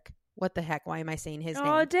Dobrik. What the heck? Why am I saying his name?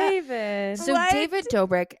 Oh, David. So David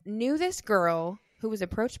Dobrik knew this girl who was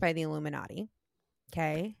approached by the Illuminati.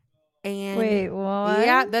 Okay. And wait, what?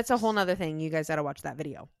 Yeah, that's a whole nother thing. You guys got to watch that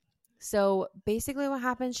video. So basically what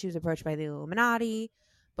happened, she was approached by the Illuminati,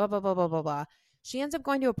 blah, blah, blah, blah, blah, blah. She ends up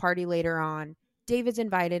going to a party later on. David's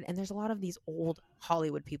invited, and there's a lot of these old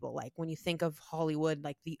Hollywood people. Like when you think of Hollywood,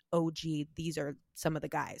 like the OG, these are some of the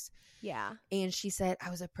guys. Yeah. And she said, I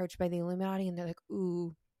was approached by the Illuminati, and they're like,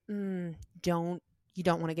 ooh, you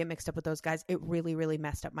don't want to get mixed up with those guys. It really, really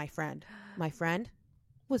messed up my friend. My friend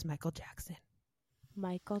was Michael Jackson.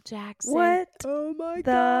 Michael Jackson. What? Oh my the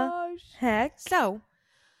gosh. heck? So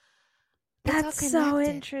That's so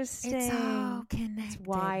interesting. It's all connected. It's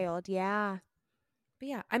wild. Yeah. But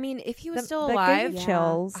yeah, I mean, if he was still that alive, gave me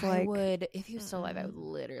chills. I Like, would. If he was still alive, I would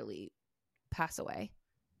literally pass away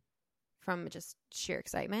from just sheer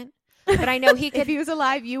excitement. But I know he could. If he was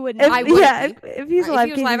alive, you wouldn't. if, I wouldn't yeah, be. if he's alive,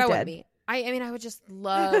 if he was alive, I he's wouldn't dead. be. I mean, I would just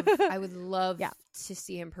love. I would love Yeah. to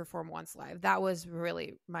see him perform once live. That was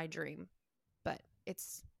really my dream. But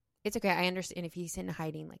it's okay. I understand if he's in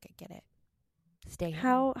hiding. Like, I get it. Stay.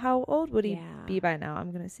 How old would he Yeah. be by now?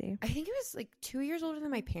 I'm gonna see. I think he was like 2 years older than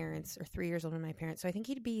my parents, or 3 years older than my parents. So I think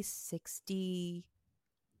he'd be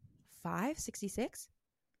 65, 66.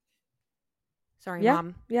 Sorry, Yeah.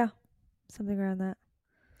 Mom. Yeah, something around that.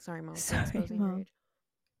 Sorry, Mom. for Sorry, exposing your Mom. age.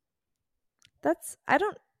 I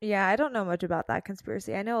don't know much about that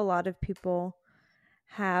conspiracy. I know a lot of people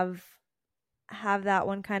have that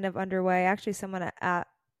one kind of underway. Actually, someone at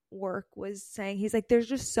work was saying, he's like, there's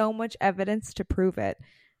just so much evidence to prove it.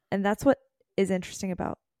 And that's what is interesting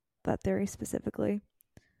about that theory specifically.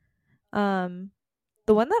 The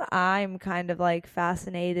one that I'm kind of like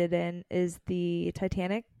fascinated in is the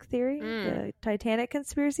Titanic theory, the Titanic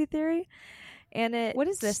conspiracy theory. And What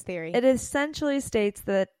is this theory? it essentially states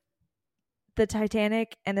that the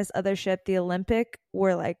Titanic and this other ship, the Olympic,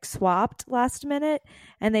 were like swapped last minute,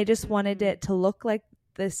 and they just wanted it to look like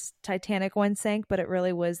this Titanic one sank, but it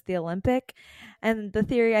really was the Olympic. And the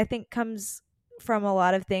theory, I think, comes from a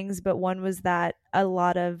lot of things, but one was that a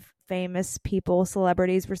lot of famous people,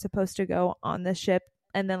 celebrities, were supposed to go on the ship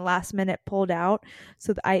and then last minute pulled out.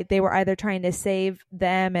 So they were either trying to save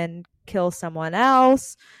them and kill someone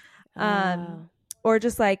else, or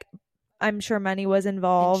just like, I'm sure money was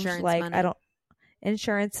involved.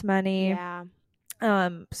 Insurance money. Yeah.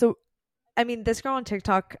 So, I mean, this girl on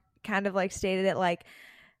TikTok kind of like stated it like,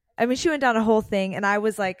 I mean, she went down a whole thing, and I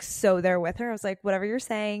was like so there with her. I was like, whatever you're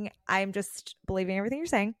saying, I'm just believing everything you're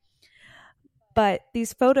saying. But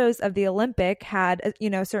these photos of the Olympic had,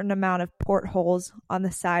 a certain amount of portholes on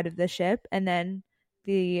the side of the ship, and then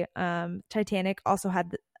the Titanic also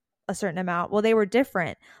had a certain amount. Well, they were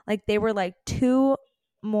different. Like, they were like two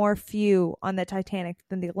more few on the Titanic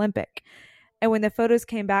than the Olympic. And when the photos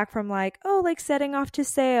came back from like, oh, like setting off to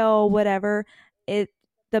sail, whatever, the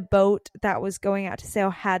boat that was going out to sail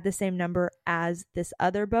had the same number as this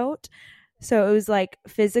other boat. So it was like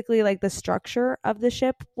physically, like the structure of the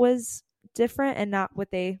ship was different and not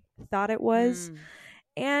what they thought it was.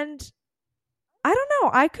 And I don't know,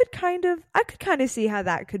 I could kind of see how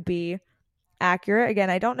that could be accurate.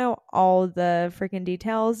 Again, I don't know all the freaking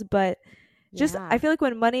details, but just I feel like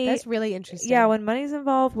when money, that's really interesting. Yeah, when money's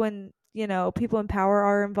involved, when people in power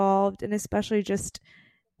are involved, and especially just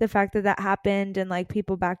the fact that happened and like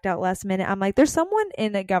people backed out last minute, I'm like, there's someone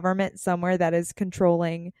in a government somewhere that is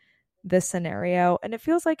controlling this scenario, and it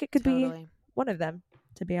feels like it could be one of them,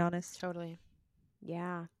 to be honest. Totally.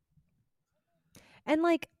 Yeah. And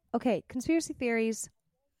like, okay, conspiracy theories,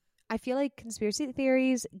 I feel like conspiracy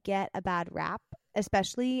theories get a bad rap,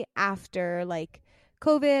 especially after like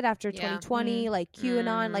COVID, after 2020, like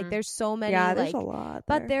QAnon, like there's so many. Yeah, there's like, a lot.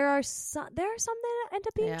 But there are some that end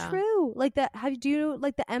up being true. Like the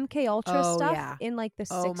like the MK Ultra stuff in like the 60s.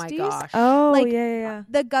 Oh my gosh. Oh, like, yeah.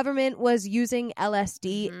 The government was using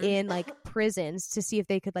LSD in like prisons to see if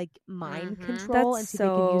they could like mind control and see if they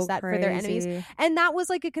could use that for their enemies. And that was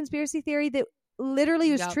like a conspiracy theory that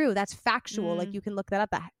literally was true. That's factual. Like you can look that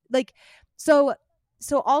up. Like so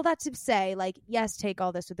all that to say, like, yes, take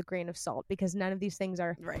all this with a grain of salt because none of these things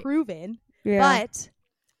are proven. Yeah. But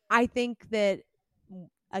I think that,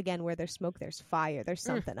 again, where there's smoke, there's fire. There's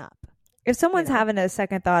something up. If someone's having a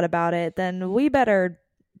second thought about it, then we better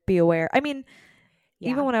be aware. I mean,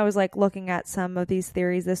 even when I was like looking at some of these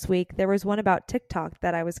theories this week, there was one about TikTok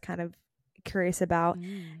that I was kind of curious about.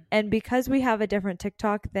 And because we have a different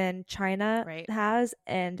TikTok than China has,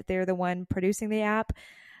 and they're the one producing the app,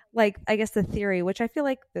 like, I guess the theory, which I feel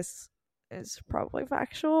like this is probably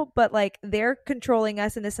factual, but like they're controlling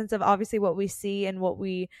us in the sense of obviously what we see and what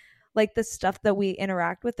we like, the stuff that we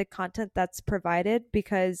interact with, the content that's provided,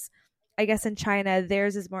 because I guess in China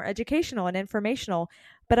theirs is more educational and informational.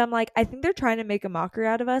 But I'm like, I think they're trying to make a mockery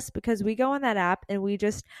out of us because we go on that app and we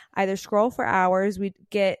just either scroll for hours, we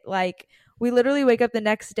get like we literally wake up the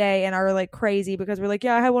next day and are like crazy because we're like,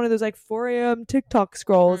 yeah, I had one of those like 4 a.m. TikTok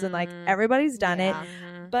scrolls and like everybody's done it.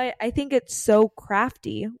 But I think it's so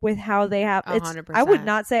crafty with how they have. It's 100%. I would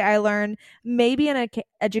not say I learn maybe an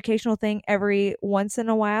educational thing every once in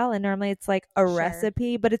a while, and normally it's like a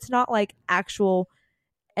recipe, but it's not like actual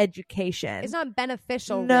education. It's not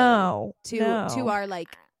beneficial. No, really, to our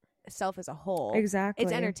like self as a whole. Exactly.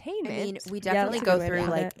 It's entertainment. I mean, we definitely that's a good go way to through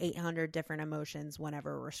put like it. 800 different emotions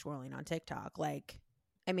whenever we're scrolling on TikTok. Like,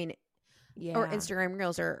 I mean, Yeah. or Instagram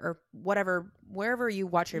Reels or whatever, wherever you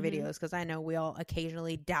watch your videos. Because I know we all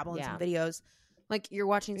occasionally dabble in some videos. Like you're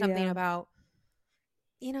watching something about,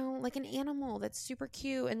 you know, like an animal that's super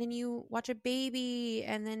cute, and then you watch a baby,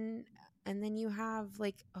 and then you have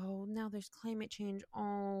like, oh, now there's climate change.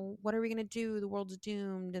 Oh, what are we gonna do? The world's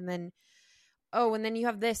doomed. And then, oh, and then you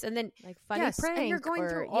have this, and then like funny prank, and you're going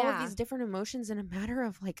through all of these different emotions in a matter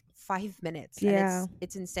of like 5 minutes. Yeah. And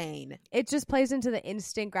it's insane. It just plays into the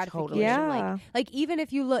instant gratification. Totally. Yeah. Like even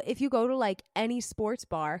if you go to like any sports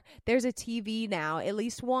bar, there's a TV now, at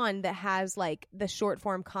least one that has like the short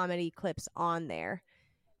form comedy clips on there.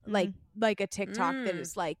 Like a TikTok that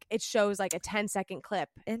is like, it shows like a 10-second clip.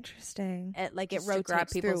 Interesting. Like Just it to grab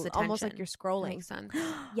rotates people's through almost like attention. you're scrolling. Makes sense.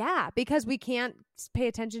 Yeah, because we can't pay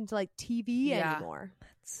attention to like TV anymore.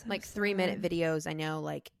 So Like 3-minute videos, I know,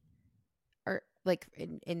 like, are like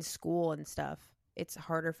in school and stuff. It's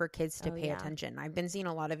harder for kids to pay attention. I've been seeing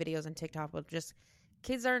a lot of videos on TikTok with just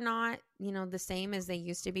kids are not, you know, the same as they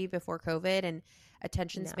used to be before COVID, and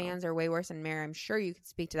attention spans are way worse. And Mary, I'm sure you could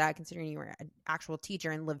speak to that considering you were an actual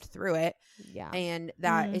teacher and lived through it. Yeah. And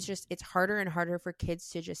that it's harder and harder for kids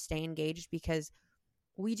to just stay engaged because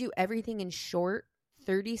we do everything in short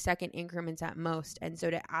 30-second increments at most. And so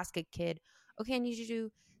to ask a kid, okay, I need you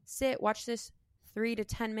to sit, watch this 3 to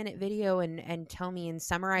 10 minute video and tell me and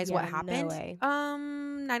summarize what happened. No way.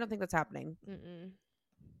 I don't think that's happening.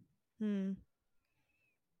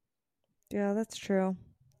 Yeah, that's true.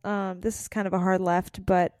 This is kind of a hard left,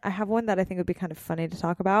 but I have one that I think would be kind of funny to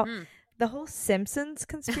talk about. The whole Simpsons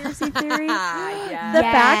conspiracy theory. The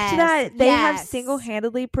fact that they have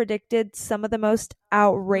single-handedly predicted some of the most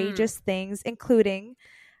outrageous things, including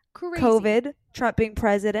COVID, Trump being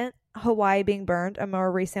president, Hawaii being burned, a more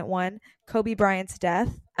recent one, Kobe Bryant's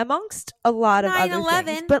death, amongst a lot of other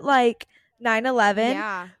things. But like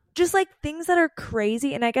 9/11, just like things that are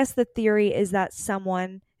crazy. And I guess the theory is that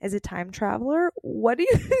someone is a time traveler. What do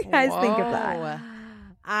you guys think of that?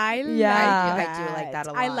 I do like that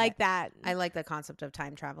a lot. I like that. I like the concept of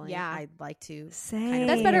time traveling. Yeah. I'd like to. Same.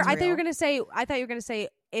 That's better. I thought you were real. gonna say. I thought you were gonna say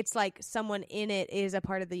it's like someone in it is a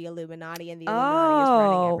part of the Illuminati, and the Illuminati is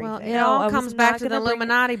running everything. Well, it No, I all was comes not back to the gonna bring-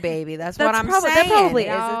 Illuminati, baby. That's what I'm That saying. probably They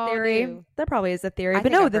is a all theory. do. That probably is a theory. I But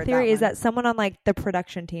think no, I've the heard theory that is one. that someone on like the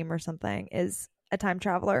production team or something is a time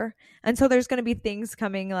traveler. And so there's going to be things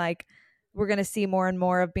coming, like we're going to see more and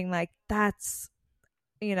more of being like, that's,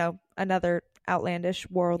 you know, another outlandish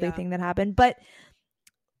worldly thing that happened. But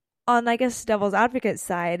on, I guess, devil's advocate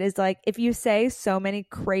side is like, if you say so many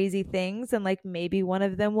crazy things and like maybe one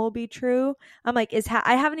of them will be true, I'm like,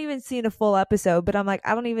 I haven't even seen a full episode, but I'm like,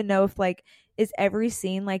 I don't even know if like, is every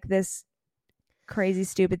scene like this crazy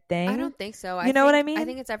stupid thing? I don't think so. You know what I mean? I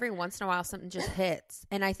think it's every once in a while something just hits.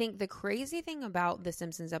 And I think the crazy thing about the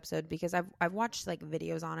Simpsons episode, because I've watched like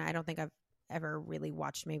videos on it. I don't think I've ever really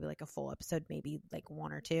watched maybe like a full episode, maybe like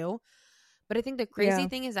one or two. But I think the crazy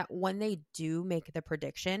thing is that when they do make the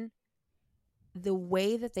prediction, the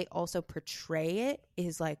way that they also portray it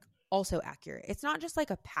is like also accurate. It's not just like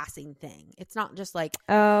a passing thing. It's not just like,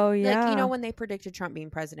 oh yeah, like, you know, when they predicted Trump being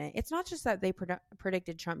president, it's not just that they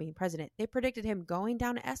predicted Trump being president. They predicted him going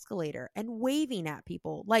down an escalator and waving at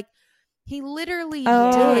people. Like he literally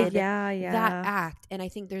did that act. And I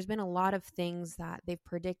think there's been a lot of things that they've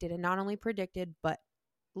predicted, and not only predicted, but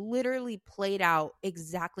literally played out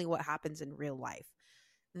exactly what happens in real life.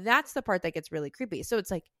 That's the part that gets really creepy. So it's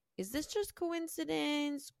like, is this just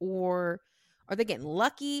coincidence, or are they getting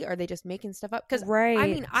lucky? Are they just making stuff up? Because I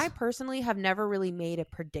mean, I personally have never really made a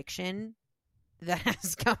prediction that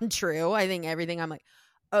has come true. I think everything I'm like,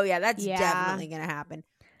 oh yeah, that's definitely going to happen.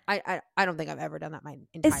 I don't think I've ever done that my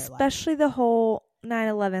entire life. Especially the whole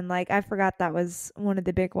 9/11. Like I forgot that was one of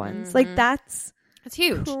the big ones. Like that's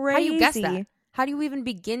huge. Crazy. How do you guess that? How do you even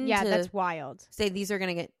begin to that's wild. Say these are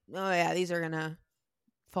going to get, oh yeah, these are going to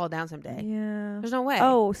fall down someday. Yeah. There's no way.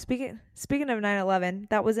 Oh, speaking of 9/11,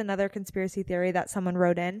 that was another conspiracy theory that someone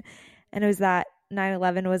wrote in, and it was that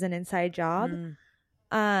 9/11 was an inside job.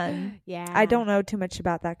 Yeah. I don't know too much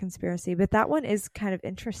about that conspiracy, but that one is kind of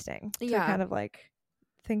interesting to kind of like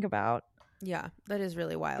think about. Yeah, that is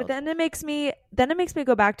really wild. But then it makes me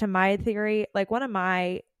go back to my theory. Like one of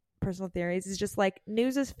my personal theories is just like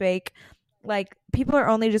news is fake. Like people are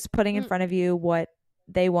only just putting in front of you what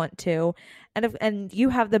they want to, and you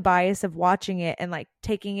have the bias of watching it and like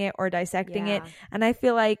taking it or dissecting it. And I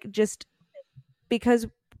feel like just because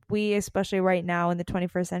we, especially right now in the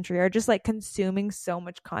 21st century, are just like consuming so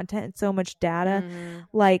much content and so much data.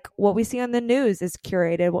 Like what we see on the news is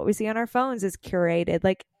curated, what we see on our phones is curated,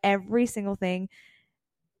 like every single thing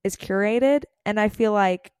is curated. And I feel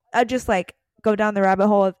like I just like go down the rabbit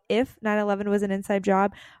hole of if 9/11 was an inside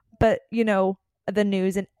job, but you know, the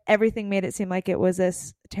news and everything made it seem like it was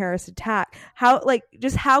this terrorist attack. How like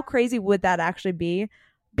just how crazy would that actually be?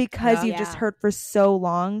 Because you just heard for so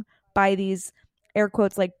long by these air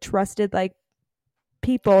quotes like trusted like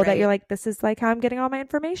people that you're like, this is like how I'm getting all my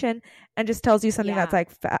information, and just tells you something that's like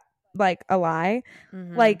a lie.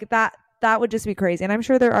 Like that would just be crazy. And I'm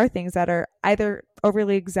sure there are things that are either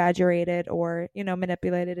overly exaggerated or, you know,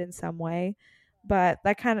 manipulated in some way, but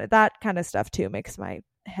that kind of stuff too makes my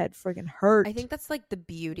head friggin' hurt. I think that's like the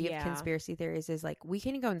beauty of conspiracy theories is like we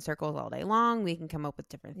can go in circles all day long. We can come up with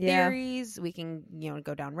different theories. We can, you know,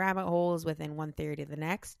 go down rabbit holes within one theory to the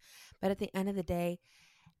next. But at the end of the day,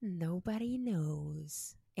 nobody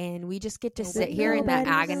knows. And we just get to sit here in that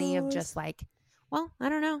agony of just like, well, I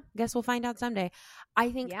don't know. Guess we'll find out someday.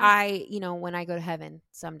 I think you know, when I go to heaven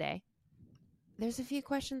someday, there's a few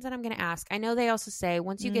questions that I'm going to ask. I know they also say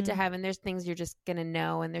once you get to heaven, there's things you're just going to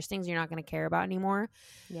know and there's things you're not going to care about anymore.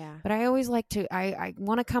 Yeah. But I always like to, I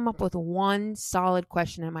want to come up with one solid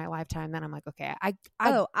question in my lifetime that I'm like, okay, I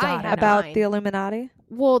about the Illuminati.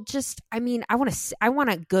 Well, just, I mean, I want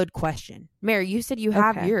a good question. Mary, you said you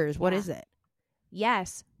have yours. What is it?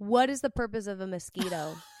 Yes. What is the purpose of a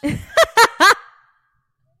mosquito?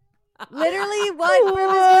 Literally, what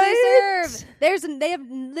purpose do they serve? They have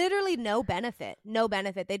literally no benefit. No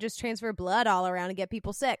benefit. They just transfer blood all around and get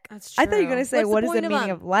people sick. That's true. I thought you were going to say, what is the meaning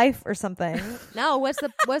of life or something? No, what's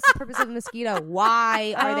the purpose of a mosquito?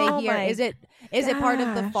 Why are they here? Is it part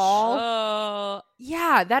of the fall?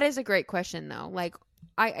 Yeah, that is a great question though. Like,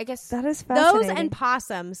 I guess that is fascinating. Those and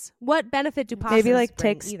possums. What benefit do possums maybe like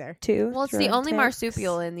bring ticks either? Too. Well, it's the only ticks.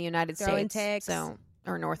 marsupial in the United States. Ticks. So.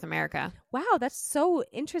 Or North America. Wow, that's so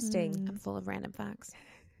interesting. I'm full of random facts.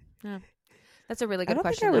 Yeah. That's a really good question. I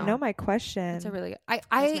don't think I would know my question. It's a really good. That's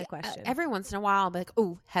my question. Every once in a while, I'll be like,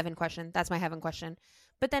 "Ooh, heaven question." That's my heaven question.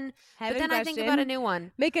 But then I think about a new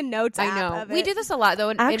one. Make a notes. I know app of we it. do this a lot though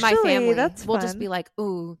in my family. We'll just be like,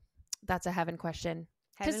 "Ooh, that's a heaven question,"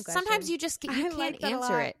 because sometimes you just can't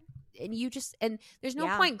answer it, and there's no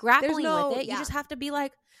point grappling with it. You just have to be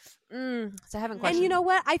like. It's a heaven question. And you know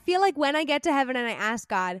what? I feel like when I get to heaven and I ask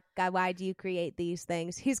God, why do you create these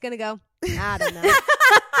things? He's going to go, I don't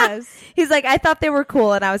know. He's like, I thought they were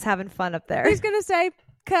cool and I was having fun up there. He's going to say,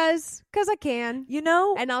 cause I can. You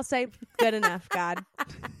know? And I'll say, good enough, God.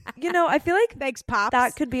 You know, I feel like thanks, Pops.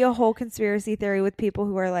 That could be a whole conspiracy theory with people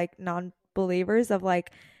who are like non-believers of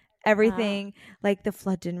like everything, like the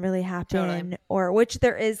flood didn't really happen or which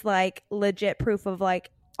there is like legit proof of like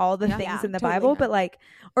all the things in the Bible, but like,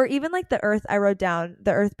 or even like the earth, I wrote down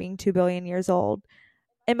the earth being 2 billion years old.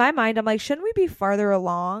 In my mind, I'm like, shouldn't we be farther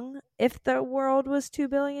along if the world was 2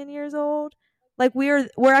 billion years old? Like we're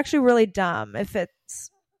actually really dumb if it's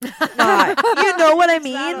not. You know what I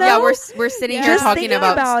mean? Yeah, we're sitting here talking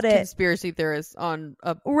about it. Conspiracy theorists on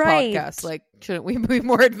a podcast. Like, shouldn't we be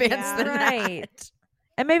more advanced than that?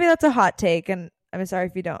 And maybe that's a hot take, and I'm sorry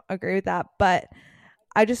if you don't agree with that, but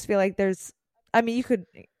I just feel like you could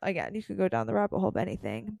go down the rabbit hole of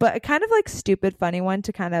anything, but a kind of like stupid, funny one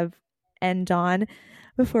to kind of end on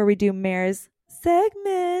before we do Mare's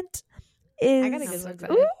segment is, I got a good one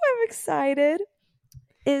today. Ooh, I'm excited.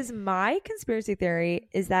 Is my conspiracy theory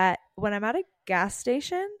is that when I'm at a gas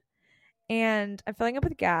station and I'm filling up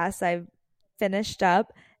with gas, I've finished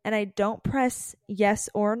up and I don't press yes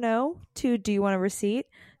or no to do you want a receipt,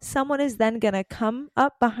 someone is then going to come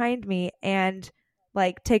up behind me and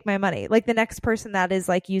like take my money. Like the next person that is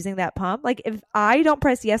like using that pump. Like if I don't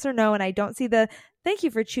press yes or no and I don't see the thank you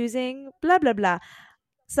for choosing blah blah blah,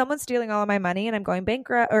 someone's stealing all of my money and I'm going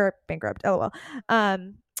bankrupt LOL.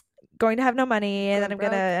 Going to have no money and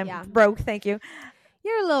then I'm broke. Thank you.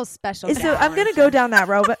 You're a little special. So I'm gonna go down that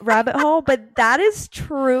rabbit hole, but that is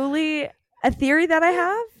truly a theory that I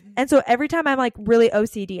have. And so every time I'm like really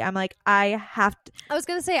OCD, I'm like, I have to. I was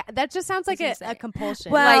going to say, that just sounds like a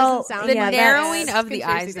compulsion. Well, like, the narrowing of the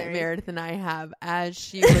eyes that Meredith and I have as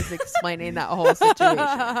she was explaining that whole situation.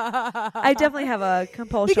 I definitely have a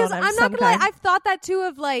compulsion. Because I'm not going to lie, I've thought that too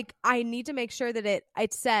of like, I need to make sure that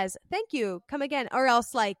it says, thank you, come again. Or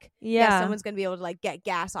else like, someone's going to be able to like get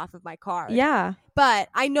gas off of my car. Yeah. But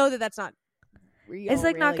I know that that's not It's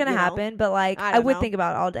like not gonna happen, but like I I don't would know. think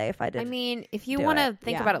about it all day if I did. I mean, if you do want to it.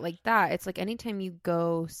 think Yeah. about it like that, it's like anytime you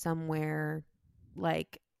go somewhere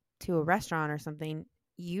like to a restaurant or something,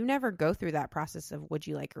 you never go through that process of would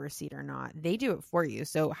you like a receipt or not. They do it for you.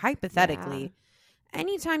 So hypothetically,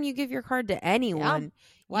 anytime you give your card to anyone,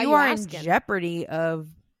 Why you you are asking? in jeopardy of,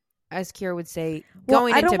 as Kiara would say, Well,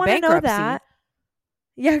 going I don't into wanna know bankruptcy. that.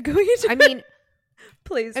 Yeah, going into. I mean,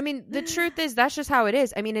 please. the truth is that's just how it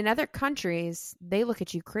is. I mean, in other countries, they look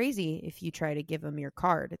at you crazy if you try to give them your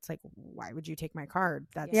card. It's like, why would you take my card?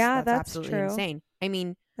 That's that's absolutely true. insane. I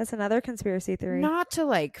mean, That's another conspiracy theory. not to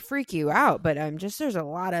like freak you out, but just there's a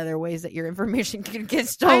lot of other ways that your information can get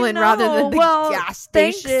stolen rather than the gas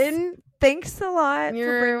station. Thanks a lot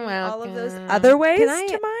You're for bringing all of those welcome. other ways Can I-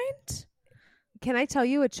 to mind. Can I tell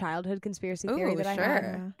you a childhood conspiracy theory Ooh, that I sure.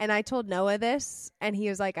 had? And I told Noah this, and he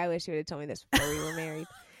was like, I wish you would have told me this before we were married.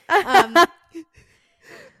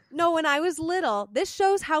 No, when I was little, this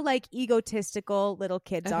shows how like egotistical little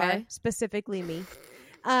kids are, Okay. specifically me.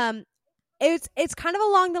 It's kind of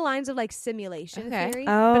along the lines of like simulation Okay. theory.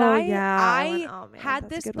 Oh, but yeah. I Oh, man, had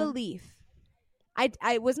that's a this good one. belief.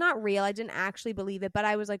 I was not real. I didn't actually believe it, but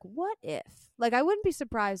I was like, what if? Like, I wouldn't be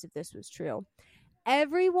surprised if this was true.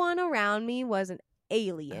 Everyone around me was an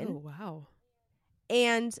alien. Oh wow.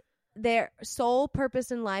 And their sole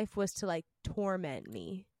purpose in life was to like torment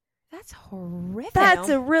me. That's horrific. That's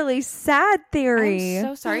a really sad theory. I'm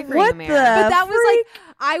so sorry for What you, the? Mary. But that was freak?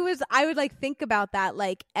 like I would like think about that,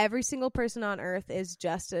 like every single person on earth is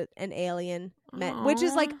just an alien, which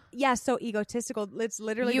is like so egotistical. It's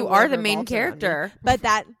literally You the are world the main revolves around me. character. But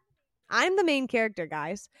that I'm the main character,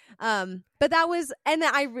 guys. But that was, and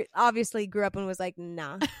I obviously grew up and was like,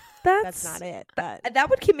 nah, that's not it. But That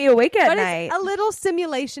would keep me awake at but night. it's a little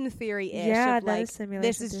simulation theory-ish. Yeah, of that like, is simulation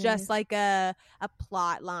this is theory. just like a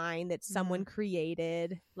plot line that someone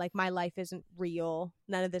created. Like, my life isn't real.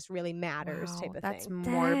 None of this really matters. Wow, type of that's thing.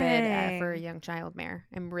 morbid Dang. for a young child, Mare.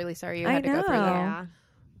 I'm really sorry you I had to go through know. that. Yeah.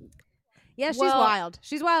 Yeah, she's Well, wild.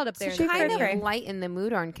 She's wild up there. To in the kind cranium. of lighten the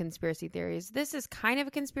mood on conspiracy theories, this is kind of a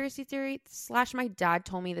conspiracy theory / my dad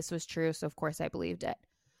told me this was true, so of course I believed it.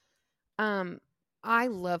 I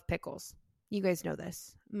love pickles. You guys know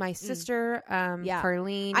this. My sister, Yeah.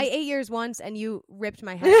 Carlene. I ate yours once, and you ripped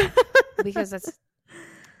my head. because that's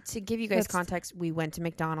to give you guys context. We went to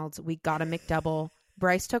McDonald's. We got a McDouble.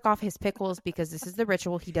 Bryce took off his pickles because this is the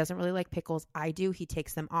ritual. He doesn't really like pickles. I do. He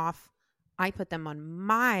takes them off. I put them on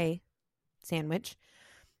my sandwich.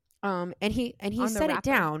 And he On the set it wrapper.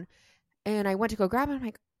 down, and I went to go grab it. I'm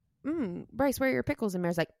like, Bryce, where are your pickles? And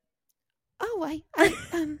Mare's like, oh, I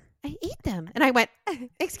ate them. And I went,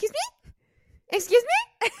 excuse me? Excuse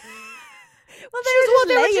me? Well, they were just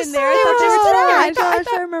laying there. They were just sitting there. I Oh, thought,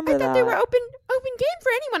 gosh, I remember I thought they that. were open game for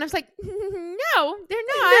anyone. I was like, no, they're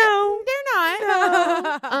not.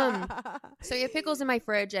 They're not. So you have pickles in my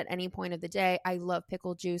fridge at any point of the day. I love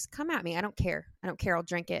pickle juice. Come at me. I don't care. I'll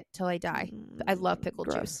drink it till I die. I love pickle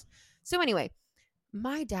Gross. juice. So anyway,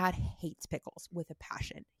 my dad hates pickles with a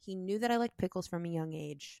passion. He knew that I liked pickles from a young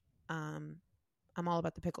age. I'm all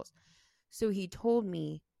about the pickles. So he told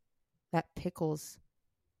me that pickles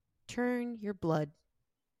turn your blood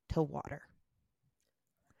to water.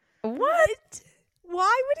 What?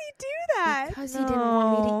 Why would he do that? Because he didn't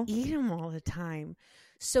want No. me to eat them all the time.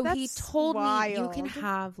 So he That's told me you can wild.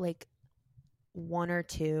 have like one or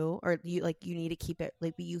two, or you need to keep it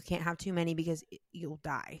like you can't have too many because you'll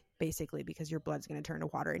die basically because your blood's going to turn to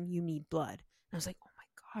water and you need blood. And I was like, oh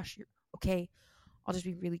my gosh, you're okay. I'll just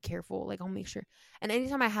be really careful. Like I'll make sure. And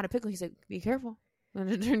anytime I had a pickle, he's like, be careful. I'm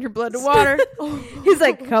going to turn your blood to water. He's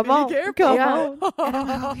like, come on, come Yeah. on. And I'm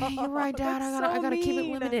like, okay, you're right, Dad. I That's gotta so keep it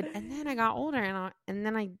mean. limited. And then I got older, and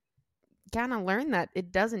then I kind of learned that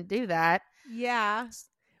it doesn't do that. Yeah.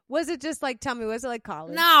 Was it just like, tell me, was it like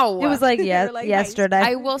college? No, It was like, They yeah, were like, yesterday.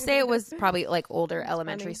 I will say it was probably like older That's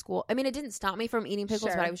elementary funny. school. I mean, it didn't stop me from eating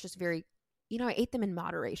pickles, Sure. but I was just very, I ate them in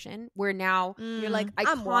moderation. Where now You're like, I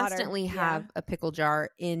I'm water. constantly Yeah. have a pickle jar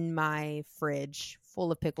in my fridge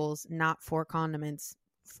full of pickles, not for condiments,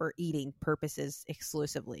 for eating purposes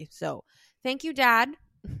exclusively. So thank you, Dad.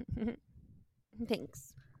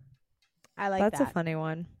 Thanks. I like That's that. a funny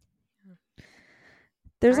one.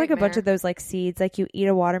 There's All like right, a bunch Mare. of those like seeds, like you eat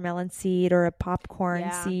a watermelon seed or a popcorn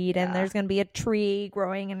Yeah, seed, and yeah. there's going to be a tree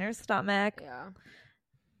growing in your stomach. Yeah.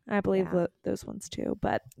 I believe Yeah. those ones too.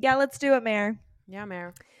 But yeah, let's do it, Mare. Yeah,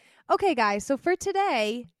 Mare. Okay, guys. So for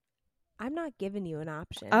today, I'm not giving you an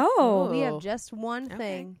option. Oh, We Ooh. have just one Okay.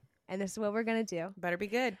 thing, and this is what we're going to do. Better be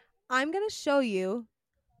good. I'm going to show you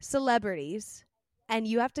celebrities, and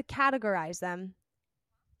you have to categorize them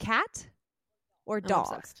cat or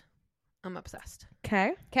dog. I'm obsessed.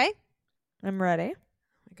 okay. Okay? I'm ready.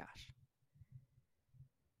 Oh my gosh.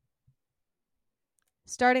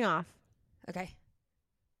 Starting off. Okay.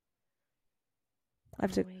 I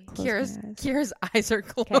have to close my eyes. Kira's eyes are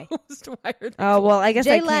closed. Why are they Oh, well, I guess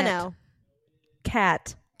Jay I can't. Leno.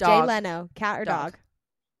 Cat. Dog. Jay Leno. Cat or dog?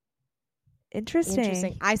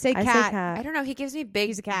 Interesting. I say I cat. say cat. I don't know. He gives me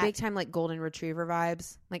He's a cat. big time like golden retriever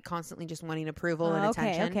vibes, like constantly just wanting approval and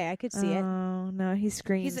Okay, attention. okay. I could see it. Oh, no. He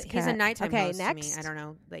screams He's cat. a nighttime Okay, host to me. next. I don't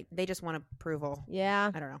know. Like they just want approval.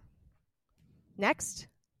 Yeah. I don't know. Next.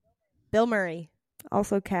 Bill Murray.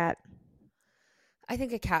 Also cat. I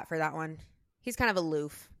think a cat for that one. He's kind of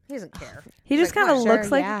aloof. He doesn't care. He just kind of Sure,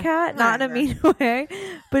 looks like yeah. a cat, not in a mean way,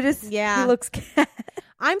 but just he looks cat.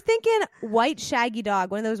 I'm thinking white shaggy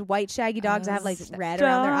dog. One of those white shaggy dogs that have like red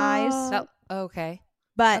around their eyes. Oh, okay.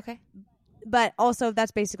 But Okay. but also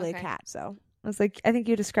that's basically a Okay. cat. So I was like, I think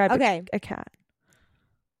you described Okay. a cat.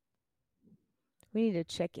 we need a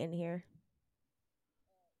chick in here.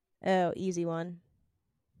 Oh, easy one.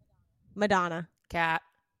 Madonna. Cat.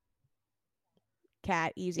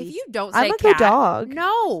 Cat. Easy. If you don't say I'm gonna cat, go dog.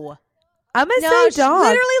 no. I'm gonna no, say dog.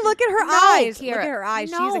 literally look at her No, eyes. Kira, Look at her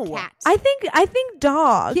eyes. no. She's a cat. I think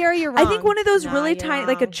dog. Kira, you're wrong. I think one of those No, really you're tiny,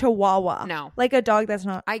 like a wrong. chihuahua. No. Like a dog that's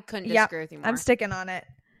not. I couldn't Yep, disagree with you more. I'm sticking on it.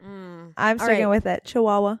 Mm. I'm All sticking right. with it.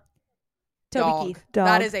 Chihuahua. Toby Dog. Keith. Dog.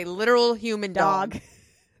 That is a literal human dog. Dog.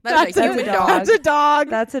 That is a human dog. dog. That's a dog.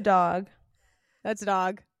 That's a dog. That's a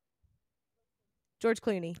dog. George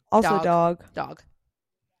Clooney. Also Dog. dog. Dog.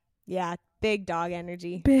 Yeah, big dog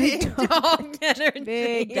energy. Big dog. dog energy.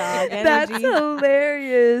 Big dog energy. That's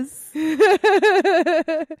hilarious.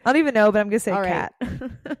 I don't even know, but I'm gonna say All right.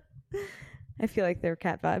 cat. I feel like they're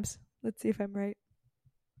cat vibes. Let's see if I'm right.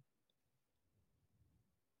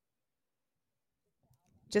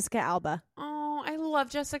 Jessica Alba. Oh, I love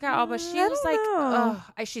Jessica Alba. She I was don't like, know.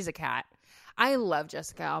 oh, she's a cat. I love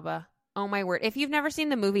Jessica Alba. Oh my word! If you've never seen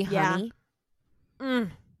the movie Yeah.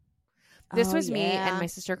 Honey, this Oh, was me yeah. and my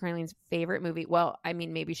sister Carlene's favorite movie. Well, I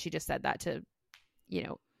mean, maybe she just said that to,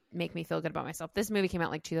 make me feel good about myself. This movie came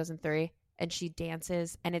out like 2003, and she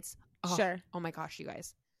dances, and it's Sure. Oh my gosh, you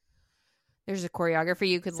guys! There's a choreography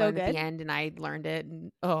you could So learn at good. the end, and I learned it.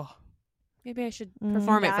 And maybe I should Mm.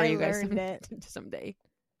 perform it for I you guys learned it. someday.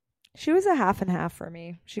 She was a half and half for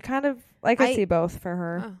me. She kind of I could I- see both for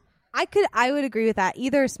her. Oh. I would agree with that.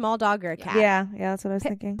 Either a small dog or a cat. Yeah, that's what I was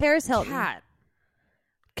thinking. Paris Hilton. Cat.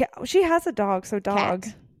 She has a dog, so dog.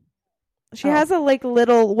 Cat. She Oh. has a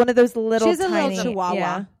one of those little She has a tiny little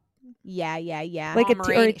chihuahua. yeah, Yeah. Like a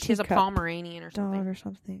or a She has a teacup Pomeranian or dog something. or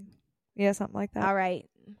something. Yeah, something like that. All right.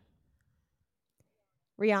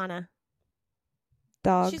 Rihanna.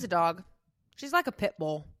 Dog. She's a dog. She's like a pit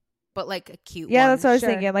bull, but like a cute Yeah, one. that's what I was Sure.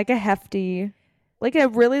 thinking. Like a hefty, like a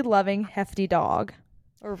really loving hefty dog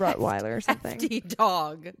or Rottweiler or something. Hefty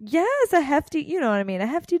dog. Yes, a hefty. You know what I mean? A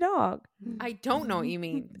hefty dog. I don't know what you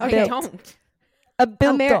mean. Okay. I don't. A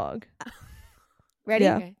built Amer- dog. Ready?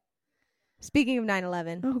 Yeah. Okay. Speaking of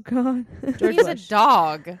 9/11. Oh God. George He's Bush. a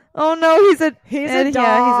dog. Oh no, he's a a yeah,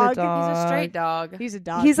 dog. He's a He's dog. a straight dog. He's a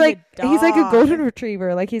dog. He's like a he's like a dog. golden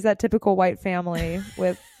retriever. Like he's that typical white family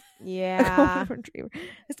with a Yeah. golden retriever,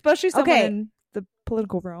 especially someone Okay. in the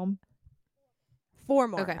political realm. 4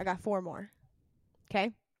 more. Okay. I got 4 more.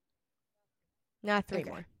 Okay. Now 3 Okay.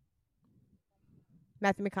 more.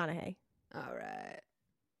 Matthew McConaughey. All right.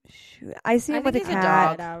 Shoot, I see I him with a think he's a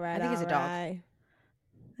cat. dog. All right. I think he's a dog. right.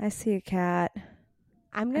 I see a cat.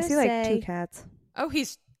 I'm I gonna see say like 2 cats. Oh,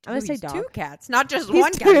 he's. I'm gonna say he's dog. 2 cats, not just He's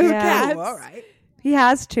 1 2 cat. He's cats. 2. All right. He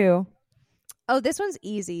has 2. Oh, this one's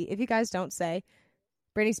easy. If you guys don't say,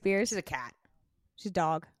 Britney Spears. She's a cat. She's a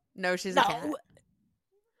dog. No, she's a cat.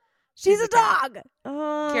 She's a a dog.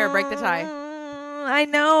 Kara, break the tie. I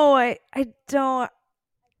know. I don't.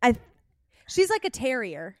 She's like a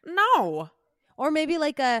terrier, No. or maybe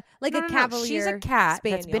like a No, a no. Cavalier. She's a cat that's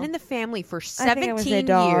been Spaniel. in the family for I think I would say 17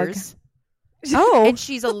 dog. years. Oh, And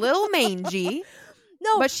she's a little mangy,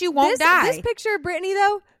 No, but she won't this, die. This picture of Brittany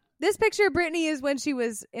though. This picture of Brittany is when she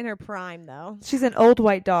was in her prime though. she's an old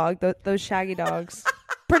white dog. Those shaggy dogs.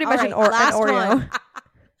 Pretty All much right, an last Oreo. one.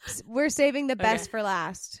 We're saving the best Okay. for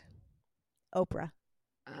last. Oprah.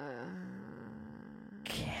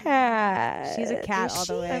 Cat. She's a cat all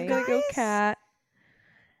the way. I'm gonna go cat.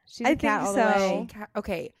 She's I a cat think all the so. way.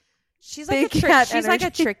 Okay. She's Big like a cat she's like a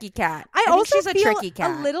energy. tricky cat. I think also she's a feel tricky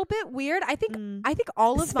cat. a little bit weird. I think Mm.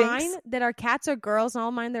 all of Sphinx? mine that are cats are girls, and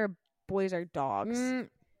all mine that are boys are dogs.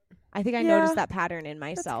 I think I Yeah. noticed that pattern in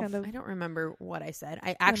myself. kind of- I don't remember what I said.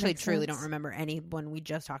 I actually makes truly sense. don't remember anyone we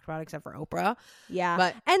just talked about except for Oprah. Yeah.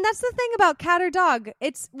 But And that's the thing about cat or dog.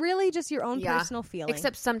 It's really just your own Yeah. personal feeling.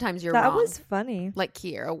 except sometimes you're That wrong. was funny. Like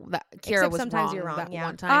Kiara. Kiara Except was sometimes wrong you're wrong, that yeah.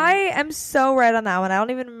 one time. I am so right on that one. I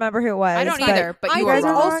don't even remember who it was. I don't but either, but I you think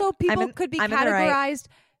are wrong. also people I'm could be in the right. categorized.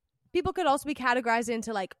 People could also be categorized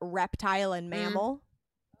into like reptile and mammal.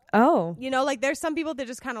 Oh. You know, like there's some people that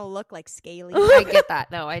just kind of look like scaly. I get that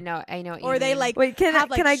though. I know what Or you they mean. like Wait, can have,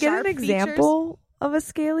 like, I get an sharp example of a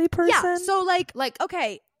scaly person? Yeah. So like Like-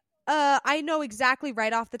 okay, I know exactly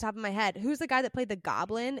right off the top of my head. Who's the guy that played the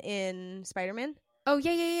Goblin in Spider-Man? Oh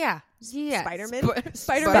yeah. Spider-Man?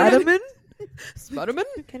 Spider-Man? Spider-Man?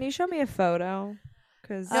 Can you show me a photo?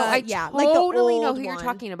 Because No, I yeah, like the totally know old who you're one.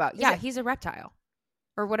 talking about. Is Yeah, it- he's a reptile.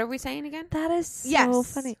 Or what are we saying again? that is so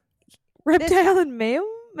Yes. funny. Reptile and mammal?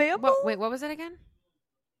 Wait, what was it again?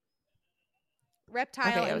 Reptile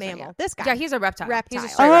Okay, I and was mammal. thinking. This guy. Yeah, he's a reptile. Reptile.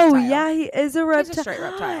 He's a straight Oh, reptile. yeah, he is a reptile. He's a straight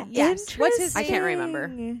reptile. Yes. What's his I can't remember.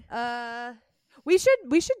 Interesting.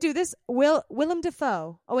 We should do this. Willem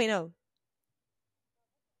Dafoe. Oh wait, no.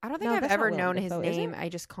 I don't think No, I've that's not ever Willem known his Dafoe, is it? name. I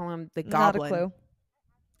just call him the Not a Goblin. clue.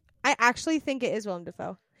 I actually think it is Willem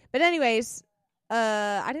Dafoe. But anyways,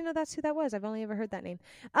 I didn't know that's who that was. I've only ever heard that name.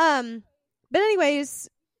 But anyways,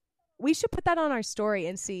 we should put that on our story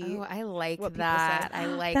and see. Oh, I like what people that. say. I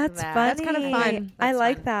like That's that. funny. That's kind of fun. I That's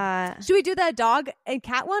like fun. that. Should we do the dog and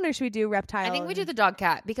cat one, or should we do reptile? I think we do the dog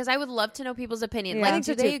cat because I would love to know people's opinion. Yeah. Like, I think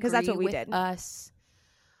do so too, they 'cause that's what agree we with did. us,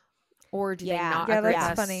 or do they Yeah. not Yeah, agree that's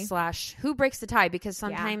with us? funny. Slash, who breaks the tie? Because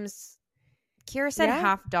sometimes Kira said Yeah.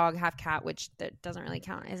 half dog, half cat, which that doesn't really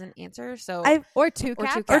count as an answer. So or two or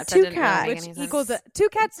cats, two cats. Or two that didn't really cats. make which any sense. equals two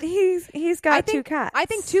cats. He's got I think- two cats. I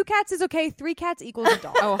think 2 cats is okay. 3 cats equals a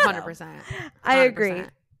dog. Oh, 100%. I agree.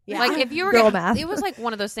 Yeah. Like if you were Girl gonna, math. it was like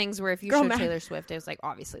one of those things where if you Girl showed math. Taylor Swift, it was like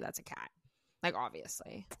obviously that's a cat. Like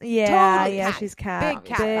obviously. Yeah, Totally yeah, cat. she's cat. Big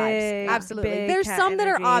cat vibes. Absolutely. big There's cat some that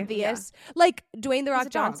are energy. obvious, like Dwayne the He's Rock a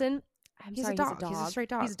dog. Johnson. I'm He's sorry, a dog. He's a dog. He's a straight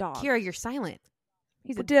dog. He's a dog. Kira, you're silent.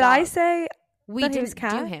 He's a Did dog. I say? We That he didn't was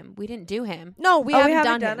cat? do him. We didn't do him. No, we Oh, haven't, we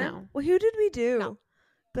haven't done, done it. it. No. Well, who did we do? No.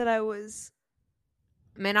 That I was.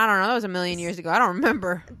 Man, I don't know. That was a million years ago. I don't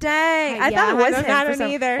remember. Dang, I Yeah, thought it was I don't- him. I for don't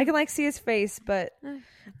some- either. I can like see his face, but Eh.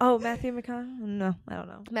 oh, Matthew McConaughey. No, I don't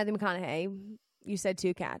know. Matthew McConaughey. You said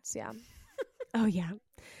 2 cats. Yeah. Oh yeah.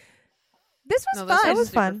 This was No, fun. this That was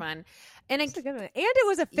super fun. fun. And That's a good one. And it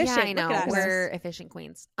was efficient. yeah, I know. Look at us. We're efficient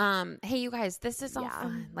queens. Hey, you guys, this is all Yeah.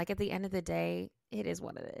 fun. Like at the end of the day, it is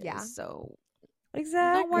what it is. Yeah. So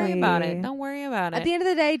Exactly. don't worry about it. Don't worry about At it. the end of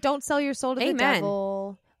the day, don't sell your soul to the Amen.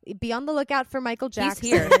 devil. Be on the lookout for Michael He's Jackson.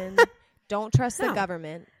 here. Don't trust the No.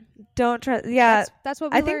 government. Don't try. Yeah, That's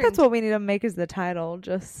what we I think learned. that's what we need to make as the title.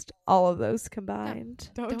 Just all of those combined.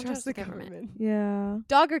 Don't trust the government. Yeah.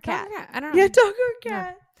 Dog or cat? Yeah, I don't know. Yeah, dog or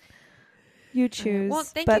cat. You choose. Well,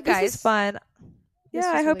 thank but you guys. This is fun. This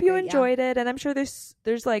Yeah, was I hope really you great, yeah. enjoyed it, and I'm sure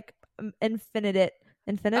there's like infinite.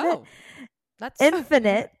 Oh, that's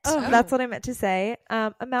Infinite. Oh. That's what I meant to say.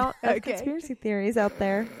 Amount of Okay. conspiracy theories out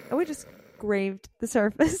there. Oh, we just graved the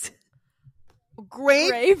surface. great.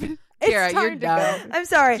 Grave. Kira, It's you're time to done. go. I'm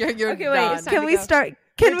sorry. You're okay, done. wait. It's time Can to we go. start?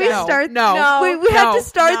 Can we No, start? no. Wait, we have to no,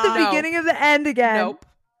 start the no. beginning of the end again.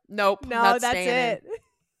 Nope. No, that's staying in.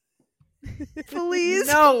 it. Please.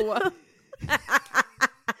 No.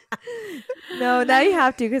 No, now you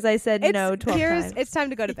have to because I said no 12 here's- times. It's time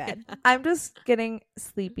to go to bed. I'm just getting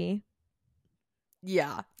sleepy.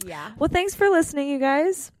 Yeah. Yeah. Well, thanks for listening, you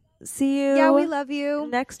guys. See you. Yeah, we love you.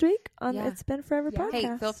 next week on Yeah. It's Been Forever Yeah. podcast.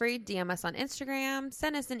 Hey, feel free DM us on Instagram.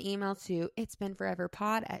 Send us an email to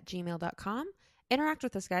itsbeenforeverpod@gmail.com. Interact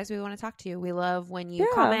with us, guys. We want to talk to you. We love when you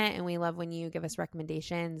Yeah. comment, and we love when you give us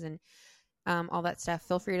recommendations and all that stuff.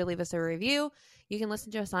 Feel free to leave us a review. You can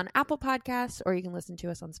listen to us on Apple Podcasts, or you can listen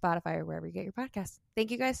to us on Spotify or wherever you get your podcasts.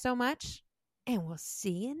 Thank you guys so much, and we'll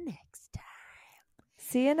see you next time.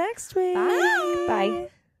 See you next week. Bye. Bye.